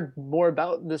 I learned more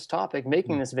about this topic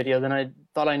making this video than I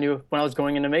thought I knew when I was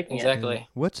going into making it. Exactly.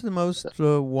 What's the most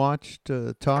watched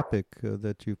topic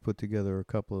that you've put together, a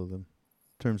couple of them,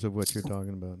 in terms of what you're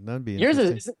talking about? That'd be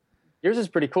interesting. Yours is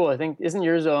pretty cool. I think, isn't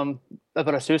yours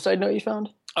about a suicide note you found?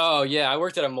 Oh yeah, I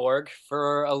worked at a morgue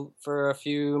for a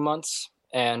few months,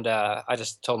 and I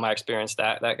just told my experience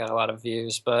that got a lot of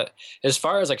views. But as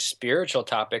far as like spiritual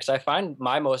topics, I find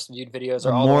my most viewed videos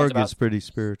are all the ones about. Morgue is pretty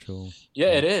spiritual. Yeah,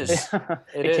 it is.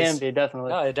 It can be,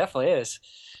 definitely. No, it definitely is.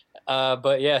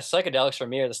 But yeah, psychedelics for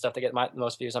me are the stuff that get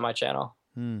most views on my channel.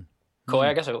 Koi,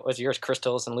 I guess it was yours,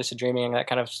 crystals and lucid dreaming, that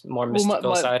kind of more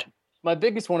mystical side. My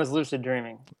biggest one is lucid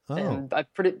dreaming, and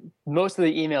most of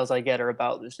the emails I get are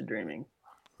about lucid dreaming.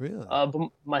 Really? But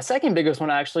my second biggest one,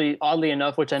 actually, oddly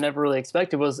enough, which I never really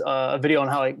expected, was a video on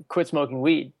how I quit smoking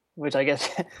weed. Which I guess,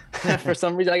 for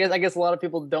some reason, I guess a lot of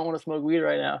people don't want to smoke weed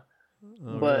right now.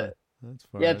 Oh, but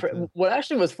really? That's what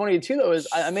actually was funny too, though, is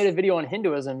I made a video on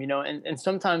Hinduism. And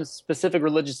sometimes specific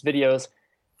religious videos,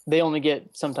 they only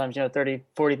get sometimes 30,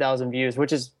 40,000 views,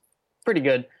 which is pretty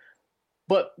good.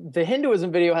 But the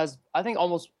Hinduism video has, I think,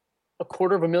 almost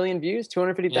 250,000 views,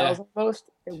 250,000 most.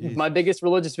 Jeez. My biggest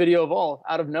religious video of all,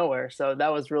 out of nowhere. So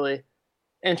that was really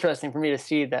interesting for me to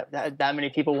see that many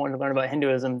people wanted to learn about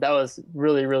Hinduism. That was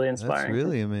really, really inspiring. That's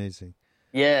really amazing.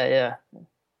 Yeah.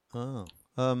 Oh,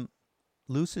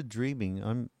 lucid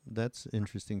dreaming. That's an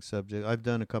interesting subject. I've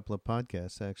done a couple of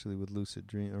podcasts actually with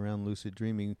around lucid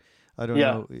dreaming. I don't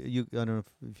know. I don't know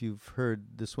if you've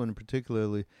heard this one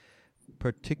particularly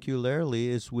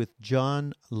is with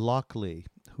John Lockley,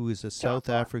 who is a South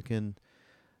African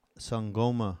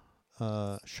Sangoma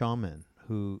shaman,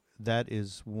 who that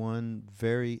is one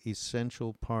very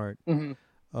essential part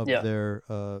of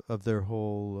their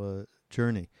whole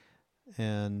journey.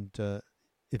 And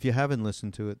if you haven't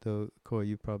listened to it, though, Koi,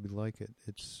 you probably like it.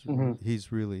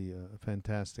 He's really a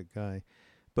fantastic guy.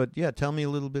 But yeah, tell me a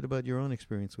little bit about your own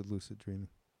experience with lucid dreaming.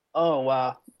 Oh,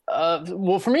 wow.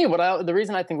 Well, for me, the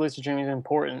reason I think lucid dreaming is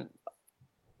important,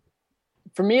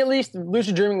 for me at least,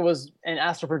 lucid dreaming and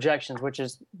astral projections,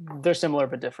 they're similar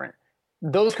but different.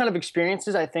 Those kind of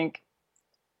experiences, I think,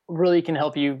 really can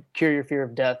help you cure your fear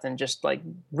of death and just like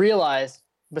realize,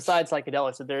 besides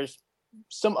psychedelics, that there's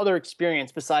some other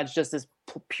experience besides just this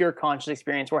pure conscious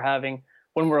experience we're having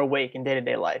when we're awake in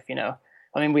day-to-day life. I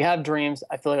mean, we have dreams.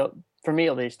 I feel like, for me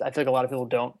at least, I feel like a lot of people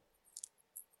don't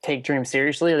take dreams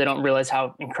seriously, or they don't realize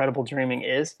how incredible dreaming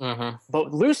is.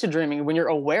 But lucid dreaming, when you're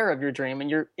aware of your dream and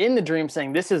you're in the dream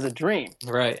saying, this is a dream,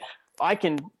 right? I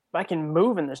can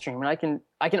move in this dream, and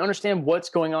I can understand what's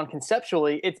going on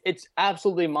conceptually. It's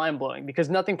absolutely mind-blowing,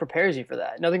 because nothing prepares you for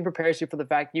that. Nothing prepares you for the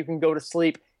fact you can go to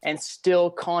sleep and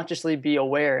still consciously be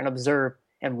aware and observe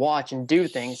and watch and do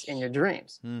things in your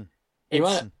dreams.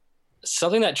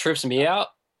 Something that trips me out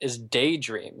is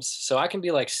daydreams. So I can be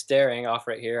like staring off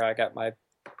right here. I got my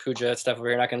puja stuff over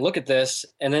here, and I can look at this,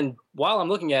 and then while I'm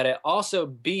looking at it, also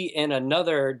be in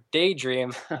another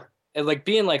daydream, and like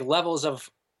be in like levels of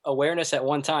awareness at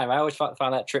one time. I always found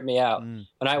that trip me out.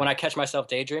 When I catch myself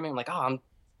daydreaming, I'm like, oh, I'm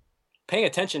paying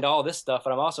attention to all this stuff,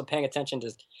 but I'm also paying attention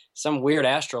to some weird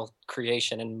astral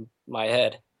creation in my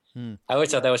head. I always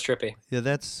thought that was trippy. Yeah,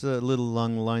 that's a little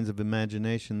along the lines of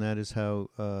imagination. That is how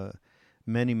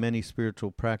many spiritual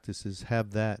practices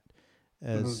have that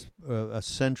as a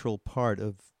central part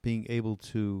of being able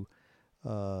to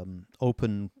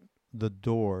open the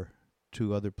door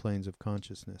to other planes of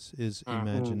consciousness is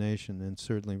imagination. And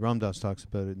certainly Ram Dass talks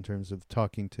about it in terms of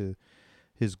talking to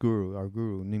his guru, our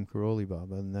guru, Neem Karoli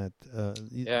Baba, and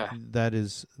that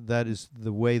is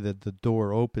the way that the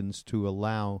door opens to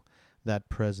allow that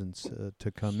presence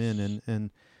to come in.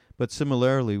 And but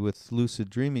similarly with lucid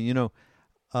dreaming, you know,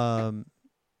 a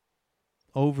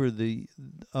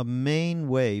main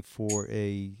way for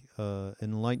a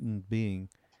enlightened being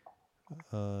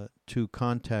to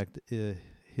contact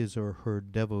his or her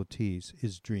devotees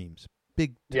is dreams,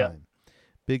 big time.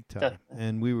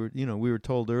 And we were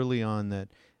told early on that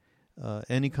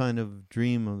any kind of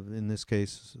dream of, in this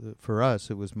case for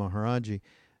us it was Maharaji,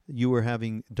 you were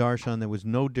having darshan that was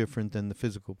no different than the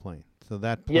physical plane. So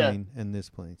that plane and this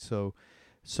plane. So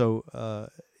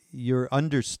you're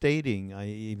understating, I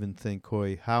even think,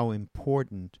 Khoi, how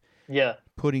important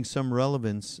putting some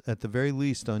relevance at the very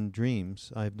least on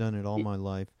dreams. I've done it all my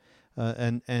life.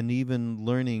 And even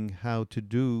learning how to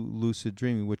do lucid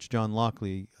dreaming, which John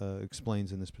Lockley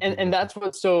explains in this particular and that's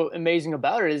what's so amazing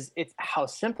about it is it's how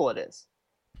simple it is.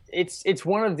 It's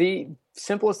one of the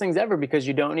simplest things ever because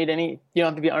you don't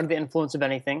have to be under the influence of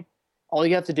anything. All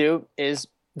you have to do is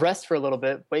rest for a little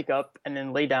bit, wake up, and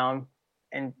then lay down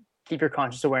and keep your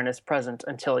conscious awareness present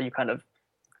until you kind of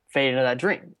fade into that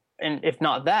dream. And if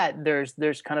not that, there's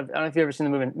kind of, I don't know if you've ever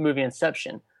seen the movie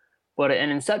Inception. But in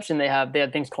Inception, they have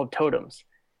things called totems,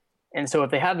 and so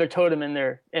if they have their totem in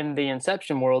the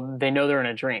Inception world, they know they're in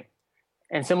a dream.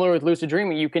 And similar with lucid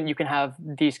dreaming, you can have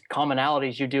these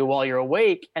commonalities you do while you're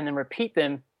awake, and then repeat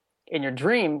them in your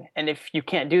dream. And if you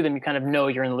can't do them, you kind of know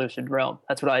you're in the lucid realm.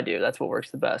 That's what I do. That's what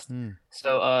works the best.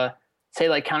 So say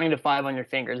like counting to 5 on your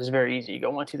fingers is very easy. You go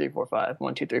 1, 2, 3, 4, 5,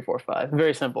 1, 2, 3, 4, 5.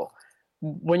 Very simple.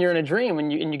 When you're in a dream,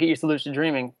 and you get used to lucid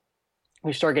dreaming,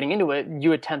 you start getting into it,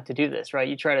 you attempt to do this, right?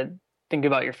 You try to think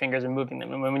about your fingers and moving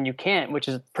them. And when you can't, which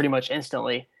is pretty much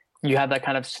instantly, you have that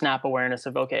kind of snap awareness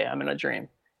of, okay, I'm in a dream.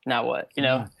 Now what? You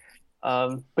know?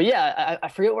 But yeah, I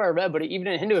forget where I read, but even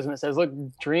in Hinduism, it says, look,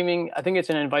 dreaming, I think it's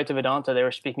in Advaita Vedanta,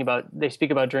 they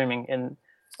speak about dreaming in,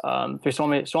 through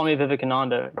Swami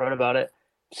Vivekananda wrote about it,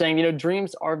 saying, you know,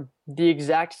 dreams are the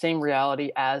exact same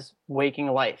reality as waking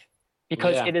life.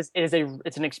 Because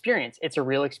it's an experience. It's a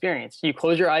real experience. You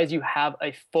close your eyes, you have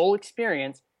a full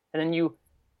experience, and then you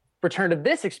return to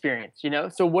this experience, you know?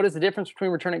 So what is the difference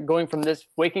between going from this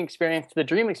waking experience to the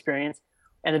dream experience,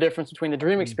 and the difference between the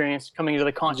dream experience coming into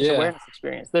the conscious awareness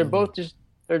experience? They're both just,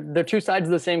 they're two sides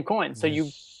of the same coin. So you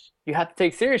have to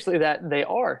take seriously that they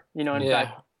are, you know, in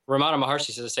fact. Ramana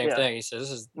Maharshi says the same thing. He says,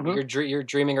 this is, you're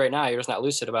dreaming right now. You're just not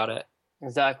lucid about it.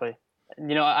 Exactly.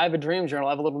 You know, I have a dream journal.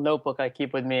 I have a little notebook I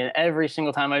keep with me, and every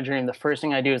single time I dream, the first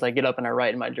thing I do is I get up and I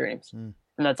write in my dreams. And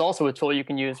that's also a tool you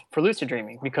can use for lucid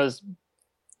dreaming, because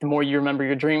the more you remember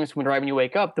your dreams when you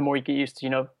wake up, the more you get used to, you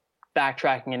know,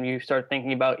 backtracking, and you start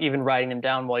thinking about even writing them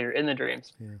down while you're in the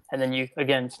dreams. And then you,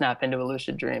 again, snap into a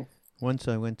lucid dream. Once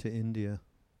I went to India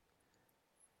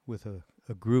with a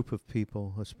group of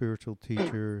people, a spiritual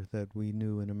teacher that we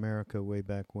knew in America way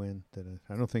back when, that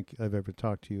I don't think I've ever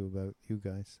talked to you about, you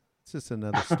guys. It's just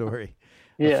another story,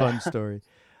 a fun story.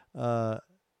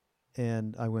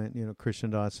 And I went, you know,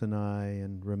 Krishnadas and I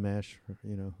and Ramesh,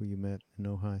 you know, who you met in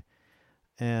Ojai.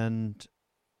 And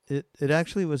it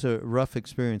actually was a rough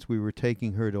experience. We were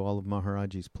taking her to all of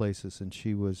Maharaji's places, and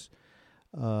she was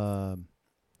kind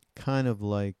of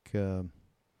like a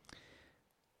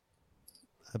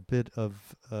bit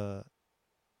of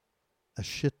a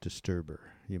shit disturber,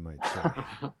 you might say.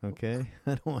 Okay? I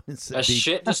don't want to say... A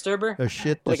shit disturber? A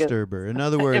shit disturber. In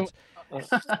other words,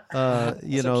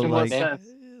 you know,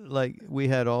 like we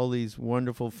had all these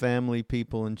wonderful family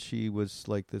people, and she was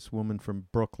like this woman from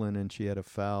Brooklyn, and she had a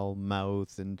foul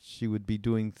mouth, and she would be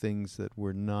doing things that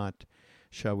were not,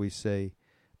 shall we say,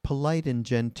 polite and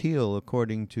genteel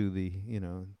according to the, you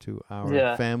know, to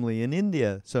our family in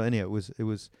India. So anyhow, it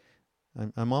was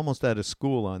I'm almost out of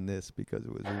school on this because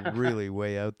it was really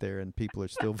way out there, and people are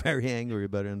still very angry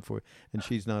about it, and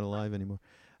she's not alive anymore.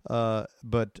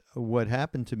 But what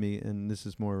happened to me, and this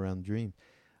is more around dream,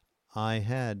 I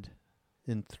had,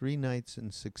 in 3 nights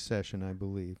in succession, I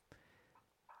believe,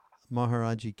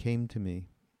 Maharaji came to me,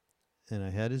 and I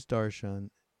had his darshan,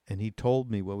 and he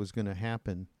told me what was going to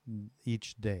happen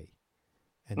each day,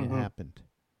 and it happened.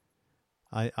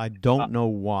 I don't know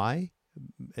why.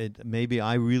 Maybe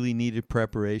I really needed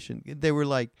preparation. They were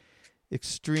like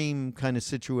extreme kind of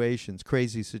situations,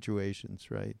 crazy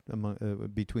situations, right,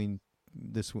 between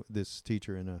this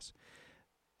teacher and us.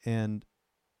 And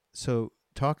so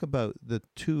talk about the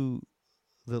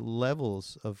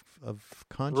levels of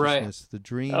consciousness, the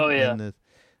dream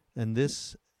and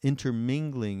this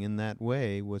intermingling in that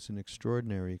way was an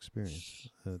extraordinary experience,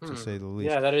 to say the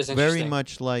least. Yeah, that is interesting. Very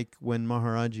much like when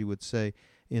Maharaji would say,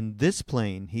 in this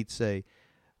plane, he'd say,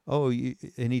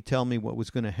 and he'd tell me what was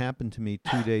going to happen to me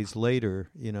 2 days later,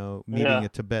 meeting a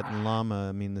Tibetan Lama.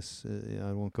 I mean, this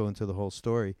I won't go into the whole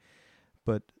story,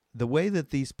 but the way that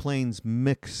these planes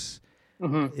mix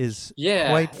is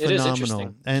quite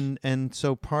phenomenal. And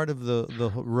so part of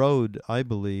the road, I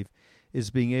believe, is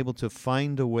being able to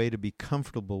find a way to be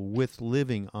comfortable with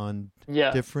living on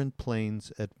different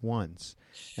planes at once,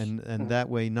 and that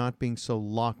way not being so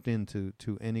locked into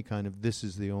any kind of this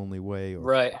is the only way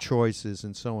or choices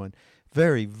and so on.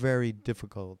 Very, very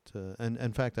difficult. And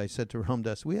in fact, I said to Ram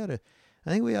Dass, I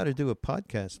think we ought to do a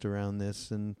podcast around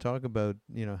this and talk about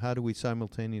how do we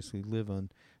simultaneously live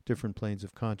on different planes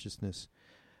of consciousness.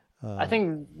 I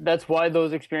think that's why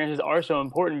those experiences are so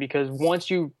important, because once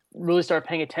you really start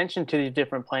paying attention to these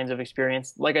different planes of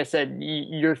experience, like I said,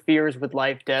 your fears with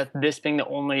life, death, this being the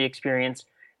only experience,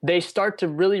 they start to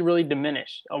really, really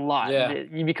diminish a lot.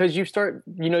 Because you start,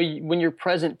 when you're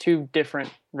present to different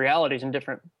realities and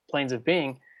different planes of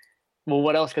being, well,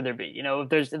 what else could there be? If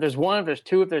there's one, if there's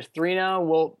two, if there's three now,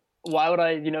 well, why would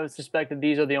I, suspect that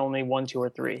these are the only 1, 2, or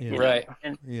 3?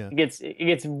 And it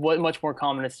gets much more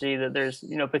common to see that there's,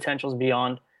 potentials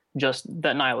beyond just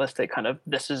that nihilistic kind of,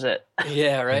 this is it.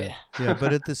 Yeah, right. Yeah,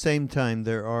 but at the same time,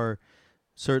 we're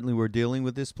dealing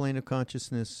with this plane of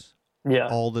consciousness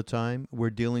all the time.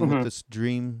 We're dealing with this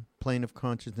dream plane of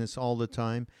consciousness all the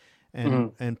time.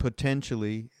 And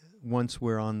potentially, once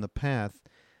we're on the path,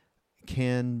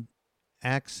 can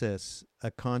access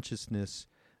a consciousness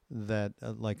that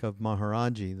like of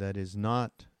Maharaji, that is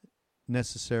not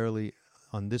necessarily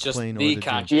on this just plane the or the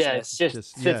consciousness.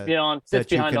 Sits behind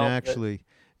that you all can actually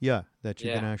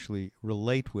can actually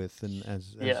relate with. And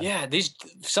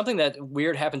something that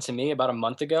weird happened to me about a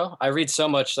month ago. I read so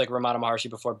much like Ramana Maharshi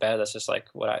before bed. That's just like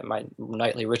my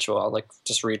nightly ritual. I'll like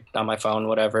just read on my phone,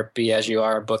 whatever, Be As You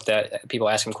Are, a book that people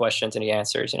ask him questions and he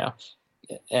answers,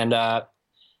 and I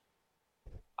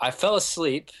fell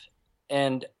asleep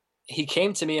and he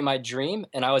came to me in my dream,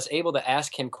 and I was able to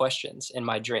ask him questions in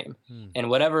my dream. And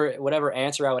whatever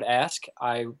answer I would ask,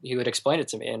 he would explain it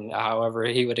to me, and however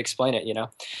he would explain it,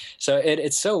 So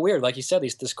it's so weird, like you said,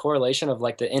 this correlation of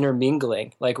like the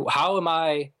intermingling. Like, how am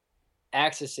I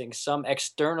accessing some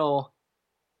external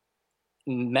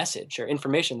message or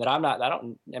information that I'm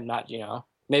not?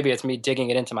 Maybe it's me digging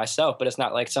it into myself, but it's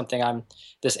not like something I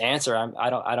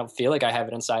don't feel like I have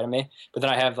it inside of me. But then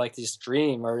I have like this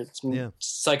dream or it's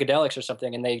psychedelics or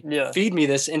something, and they feed me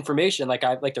this information like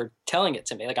they're telling it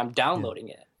to me, like I'm downloading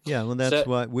it. Yeah, well, that's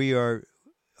why we are.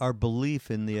 Our belief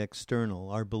in the external,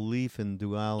 our belief in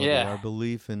duality, our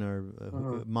belief in our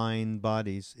mind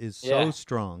bodies is so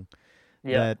strong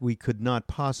that we could not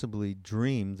possibly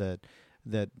dream that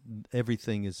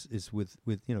everything is with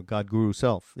God Guru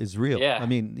Self is real. I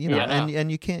mean,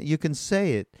 and you can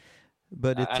say it,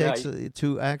 but it takes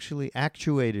to actually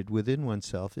actuate it within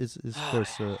oneself is of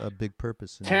course a big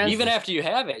purpose. Even after you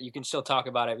have it, you can still talk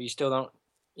about it, but you still don't.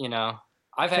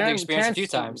 I've had the experience a few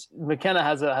times. McKenna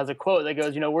has a quote that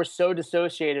goes, we're so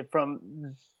dissociated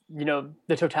from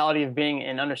the totality of being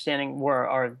and understanding where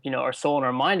our soul and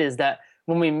our mind is, that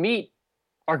when we meet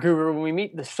our guru, when we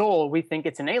meet the soul, we think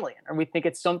it's an alien, or we think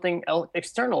it's something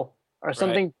external or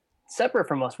something separate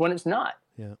from us, when it's not.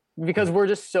 Because we're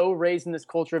just so raised in this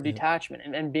culture of detachment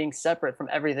and being separate from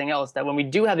everything else, that when we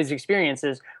do have these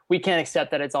experiences, we can't accept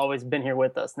that it's always been here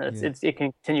with us, and it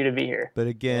can continue to be here. But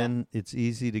again, it's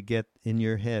easy to get in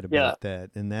your head about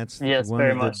that, and that's one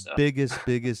of the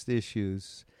biggest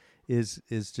issues.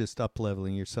 Is just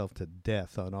up-leveling yourself to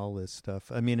death on all this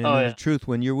stuff. I mean, in the truth,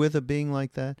 when you're with a being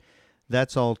like that,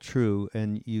 that's all true,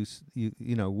 and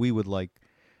we would like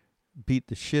beat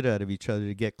the shit out of each other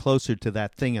to get closer to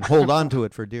that thing and hold on to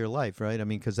it for dear life, right? I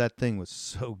mean, because that thing was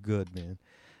so good, man.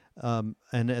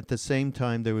 And at the same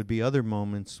time, there would be other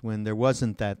moments when there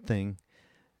wasn't that thing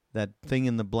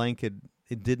in the blanket.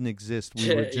 It didn't exist.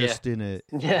 We were just in it.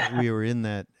 We were in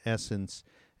that essence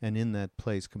and in that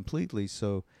place completely.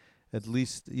 So at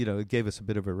least it gave us a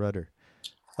bit of a rudder.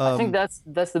 I think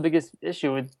that's the biggest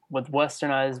issue with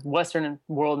Western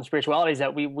world and spirituality, is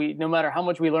that we no matter how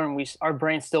much we learn, our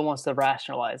brain still wants to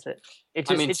rationalize it. It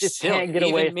just can't get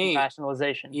away from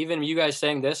rationalization. Even you guys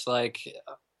saying this, like,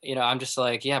 I'm just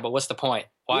like, but what's the point?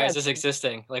 Why is this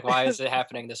existing? Like, why is it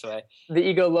happening this way? The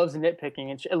ego loves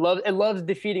nitpicking, and it loves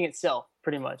defeating itself,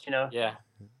 pretty much. Yeah.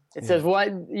 It says,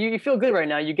 "Well, you feel good right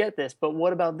now. You get this, but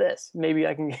what about this? Maybe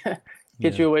I can."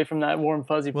 Get you away from that warm,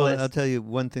 fuzzy place. Well, I'll tell you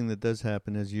one thing that does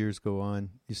happen as years go on.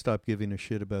 You stop giving a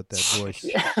shit about that voice.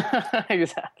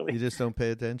 Exactly. You just don't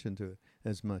pay attention to it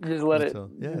as much. Just let it.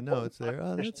 Yeah, no, it's there.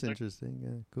 Oh, that's interesting.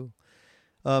 Yeah, cool.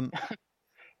 All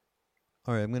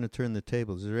right, I'm going to turn the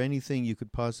tables. Is there anything you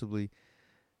could possibly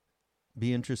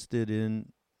be interested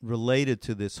in related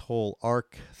to this whole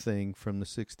arc thing from the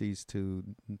 60s to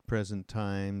present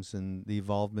times and the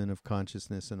evolvement of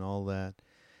consciousness and all that?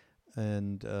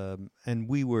 And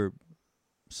we were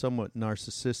somewhat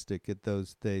narcissistic at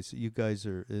those days. You guys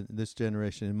are, this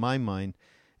generation, in my mind,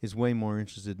 is way more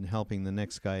interested in helping the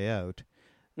next guy out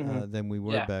than we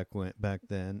were back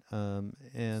then.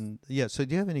 And yeah, so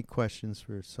do you have any questions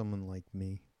for someone like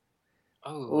me?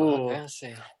 Oh, okay, let's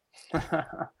see.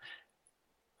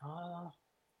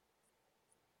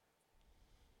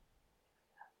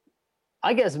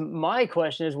 I guess my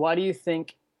question is, why do you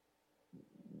think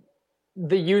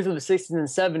the youth of the 60s and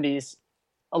 70s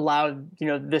allowed,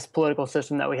 this political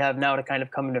system that we have now to kind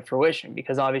of come into fruition?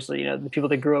 Because obviously, the people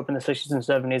that grew up in the 60s and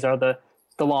 70s are the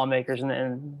lawmakers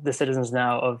and the citizens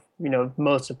now of,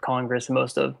 most of Congress and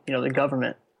most of, the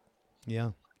government.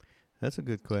 Yeah, that's a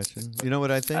good question. You know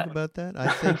what I think about that?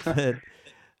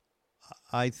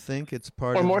 I think it's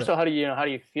part of. Or more so, how do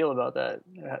you feel about that?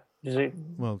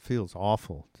 Well, it feels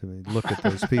awful to me. Look at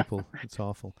those people; it's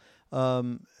awful.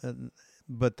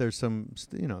 But there's some,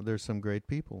 there's some great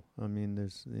people. I mean,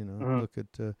 there's,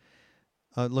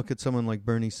 look at someone like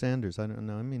Bernie Sanders. I don't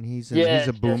know. I mean, he's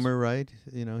a boomer, right?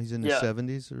 He's in his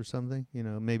 70s or something.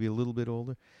 Maybe a little bit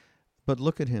older. But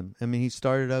look at him. I mean, he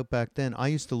started out back then. I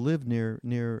used to live near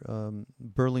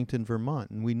Burlington,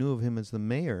 Vermont, and we knew of him as the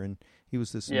mayor, and he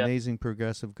was this amazing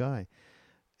progressive guy.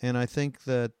 And I think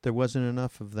that there wasn't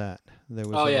enough of that. There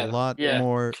was a lot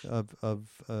more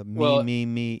of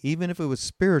me. Even if it was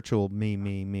spiritual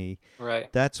me.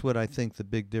 Right. That's what I think the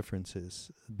big difference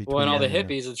is. And all the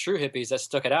hippies, the true hippies that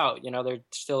stuck it out,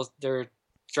 they're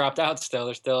dropped out still.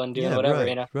 They're still in doing whatever,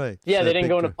 Right. Yeah, so they didn't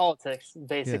go into politics,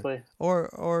 basically. Yeah.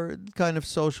 Or kind of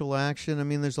social action. I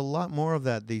mean, there's a lot more of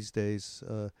that these days.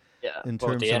 In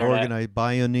terms of organized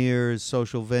pioneers,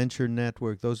 social venture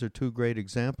network, those are two great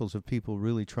examples of people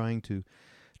really trying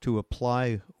to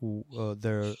apply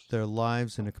their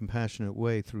lives in a compassionate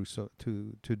way through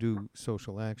to do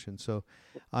social action. So,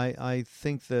 I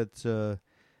think that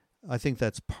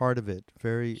that's part of it.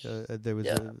 There was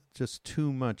just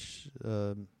too much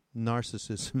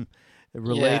narcissism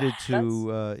related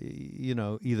to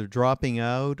either dropping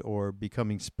out or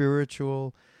becoming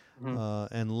spiritual.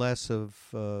 And less of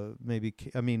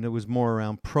it was more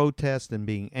around protest and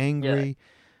being angry,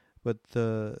 but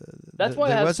there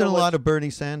wasn't a lot of Bernie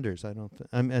Sanders. I don't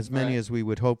think as many as we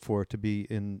would hope for to be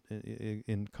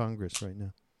in Congress right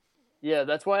now. Yeah,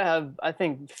 that's why I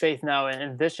think faith now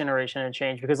in this generation and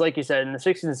change, because like you said, in the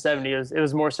 60s and 70s, it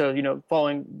was more so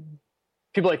following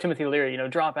people like Timothy Leary,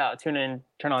 drop out, tune in,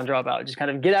 turn on, drop out, just kind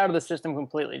of get out of the system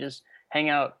completely, just hang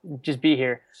out, just be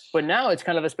here. But now it's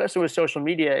kind of, especially with social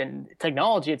media and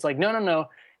technology, it's like, no,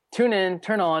 tune in,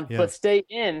 turn on, but stay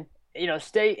in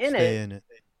it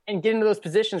and get into those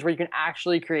positions where you can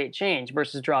actually create change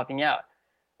versus dropping out,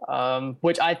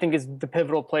 which I think is the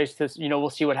pivotal place to, we'll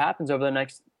see what happens over the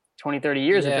next 20, 30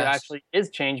 years if there actually is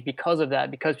change because of that,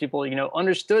 because people,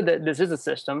 understood that this is a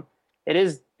system. It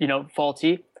is,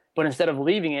 faulty. But instead of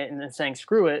leaving it and then saying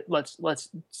screw it, let's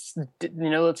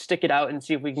stick it out and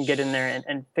see if we can get in there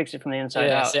and fix it from the inside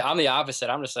out. See, I'm the opposite.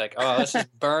 I'm just like, let's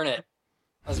just burn it.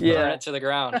 Let's burn it to the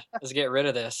ground. Let's get rid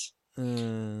of this.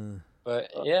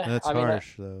 But that's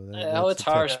harsh, though. It's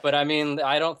harsh, but I mean,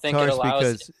 I don't think it allows.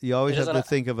 Because you always have to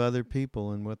think of other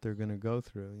people and what they're going to go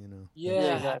through.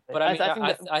 Yeah, exactly. But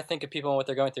I think of people and what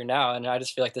they're going through now, and I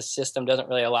just feel like the system doesn't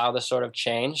really allow the sort of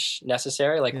change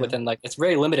necessary. Within it's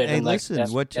very limited in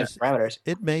parameters.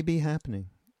 It may be happening.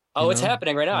 Oh, it's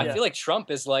happening right now. Yeah. I feel like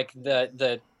Trump is like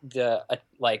the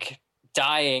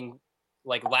dying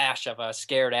lash of a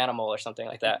scared animal or something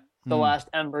like that. The last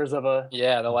embers of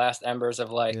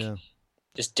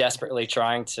just desperately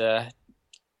trying to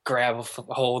grab a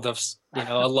hold of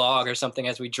a log or something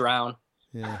as we drown.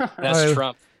 Yeah, that's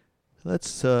Trump.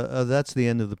 That's the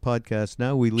end of the podcast.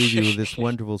 Now we leave you with this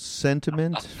wonderful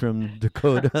sentiment from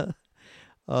Dakota.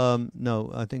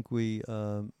 No, I think we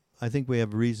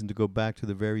have reason to go back to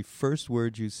the very first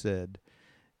words you said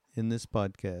in this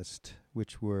podcast,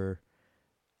 which were,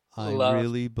 Love. I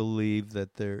really believe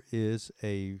that there is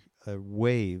a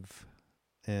wave,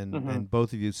 and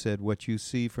both of you said what you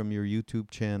see from your YouTube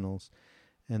channels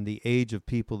and the age of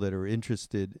people that are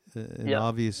interested in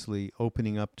obviously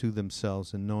opening up to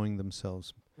themselves and knowing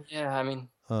themselves. Yeah, I mean,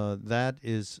 that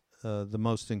is the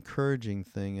most encouraging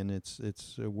thing, and it's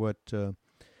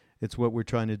what we're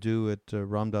trying to do at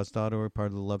ramdas.org, part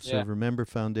of the Love Serve Remember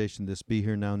Foundation, this Be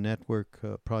Here Now Network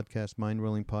podcast, Mind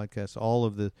Rolling podcast, all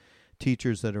of the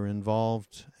teachers that are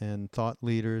involved and thought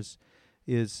leaders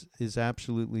is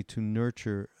absolutely to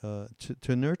nurture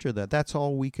to nurture that. That's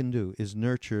all we can do, is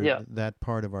nurture that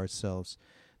part of ourselves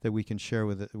that we can share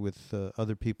with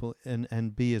other people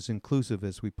and be as inclusive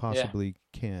as we possibly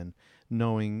can,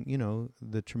 knowing,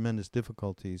 the tremendous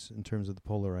difficulties in terms of the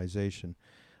polarization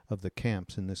of the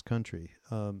camps in this country.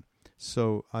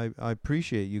 So I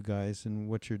appreciate you guys and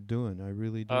what you're doing. I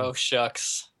really do. Oh,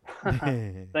 shucks.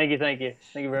 Thank you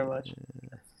very much.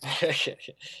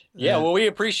 Well, we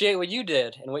appreciate what you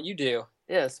did and what you do.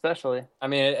 Yeah, especially. I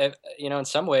mean, in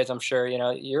some ways, I'm sure,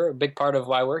 you're a big part of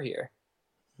why we're here.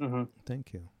 Mm-hmm.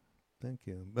 Thank you.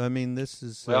 I mean, this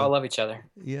is... we all love each other.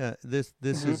 Yeah, this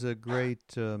is a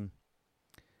great...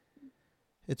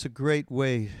 it's a great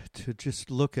way to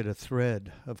just look at a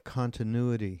thread of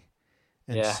continuity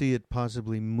and see it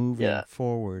possibly moving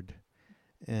forward,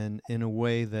 and in a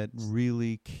way that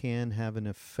really can have an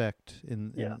effect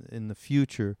in the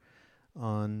future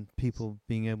on people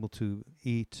being able to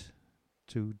eat,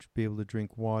 to be able to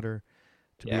drink water,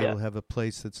 to be able to have a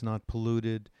place that's not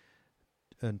polluted,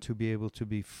 and to be able to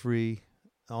be free,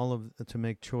 to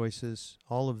make choices,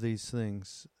 all of these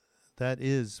things. That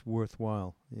is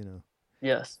worthwhile,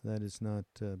 Yes. That is not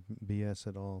BS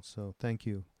at all. So thank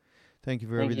you. Thank you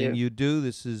for everything you do.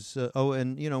 This is,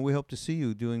 and we hope to see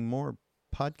you doing more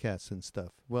podcasts and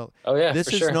stuff. Well,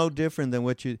 this is no different than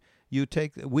what you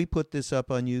take. We put this up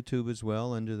on YouTube as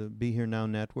well under the Be Here Now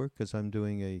Network, because I'm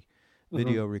doing a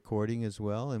video recording as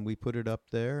well, and we put it up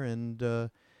there, and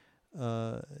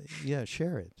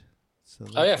share it. So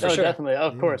for sure, definitely,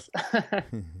 of course.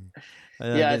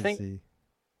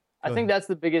 I think that's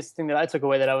the biggest thing that I took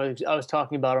away, that I was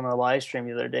talking about on our live stream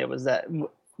the other day, was that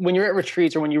when you're at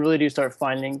retreats, or when you really do start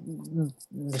finding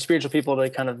the spiritual people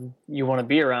that kind of you want to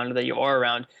be around, or that you are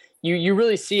around, you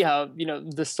really see how,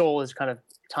 the soul is kind of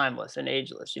timeless and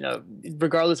ageless,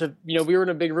 regardless of, we were in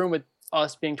a big room with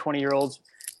us being 20-year-olds,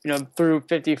 through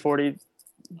 50, 40,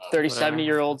 30,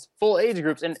 70-year-olds, full age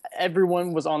groups, and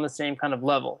everyone was on the same kind of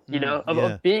level,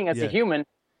 of being as a human.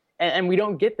 And we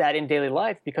don't get that in daily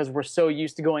life, because we're so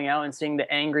used to going out and seeing the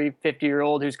angry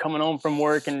 50-year-old who's coming home from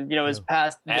work and, is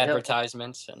past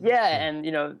advertisements. And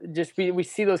just we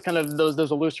see those kind of those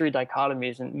illusory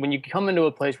dichotomies. And when you come into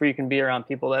a place where you can be around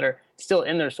people that are still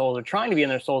in their souls, or trying to be in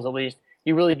their souls at least,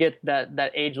 you really get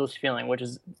that ageless feeling, which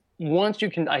is, once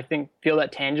you can, I think, feel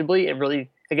that tangibly, it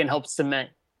really, again, helps cement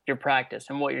your practice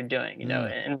and what you're doing,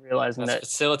 and realizing that's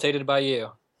facilitated by you.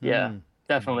 Yeah,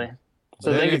 definitely.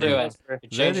 So thank you for doing. You're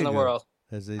changing the world.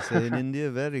 As they say in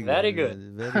India, very good. Very good.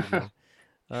 Very good.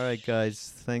 All right,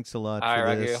 guys. Thanks a lot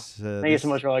for this. Thank you so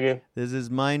much, Raghu. This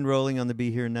is Mind Rolling on the Be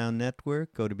Here Now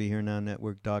Network. Go to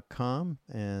BeHereNowNetwork.com,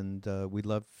 and we'd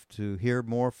love to hear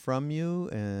more from you,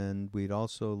 and we'd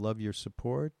also love your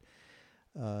support.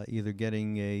 Either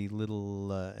getting a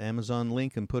little Amazon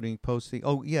link and posting.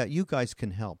 Oh, yeah, you guys can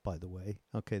help, by the way.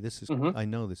 Okay, this is, I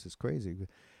know this is crazy,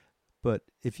 but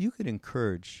if you could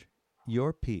encourage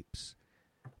your peeps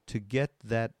to get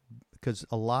that, because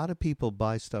a lot of people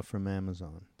buy stuff from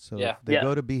Amazon. So if they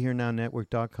go to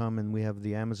BeHereNowNetwork.com, and we have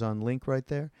the Amazon link right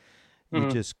there.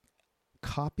 You just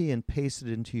copy and paste it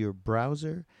into your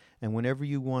browser, and whenever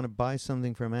you want to buy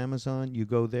something from Amazon, you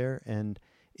go there, and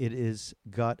it is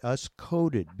got us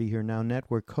coded, Be Here Now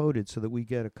Network coded, so that we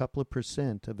get a couple of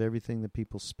 % of everything that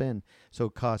people spend. So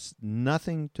it costs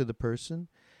nothing to the person.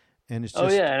 And it's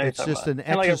just it's just an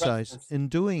exercise in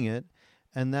doing it,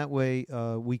 and that way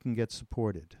we can get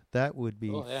supported. That would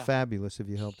be fabulous if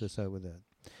you helped us out with that.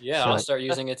 Yeah, I'll start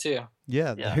using it too.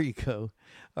 Yeah, there you go.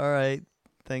 All right.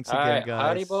 Thanks again,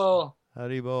 guys. Haribol.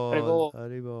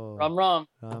 Haribol. Ram Ram.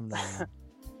 Ram Ram.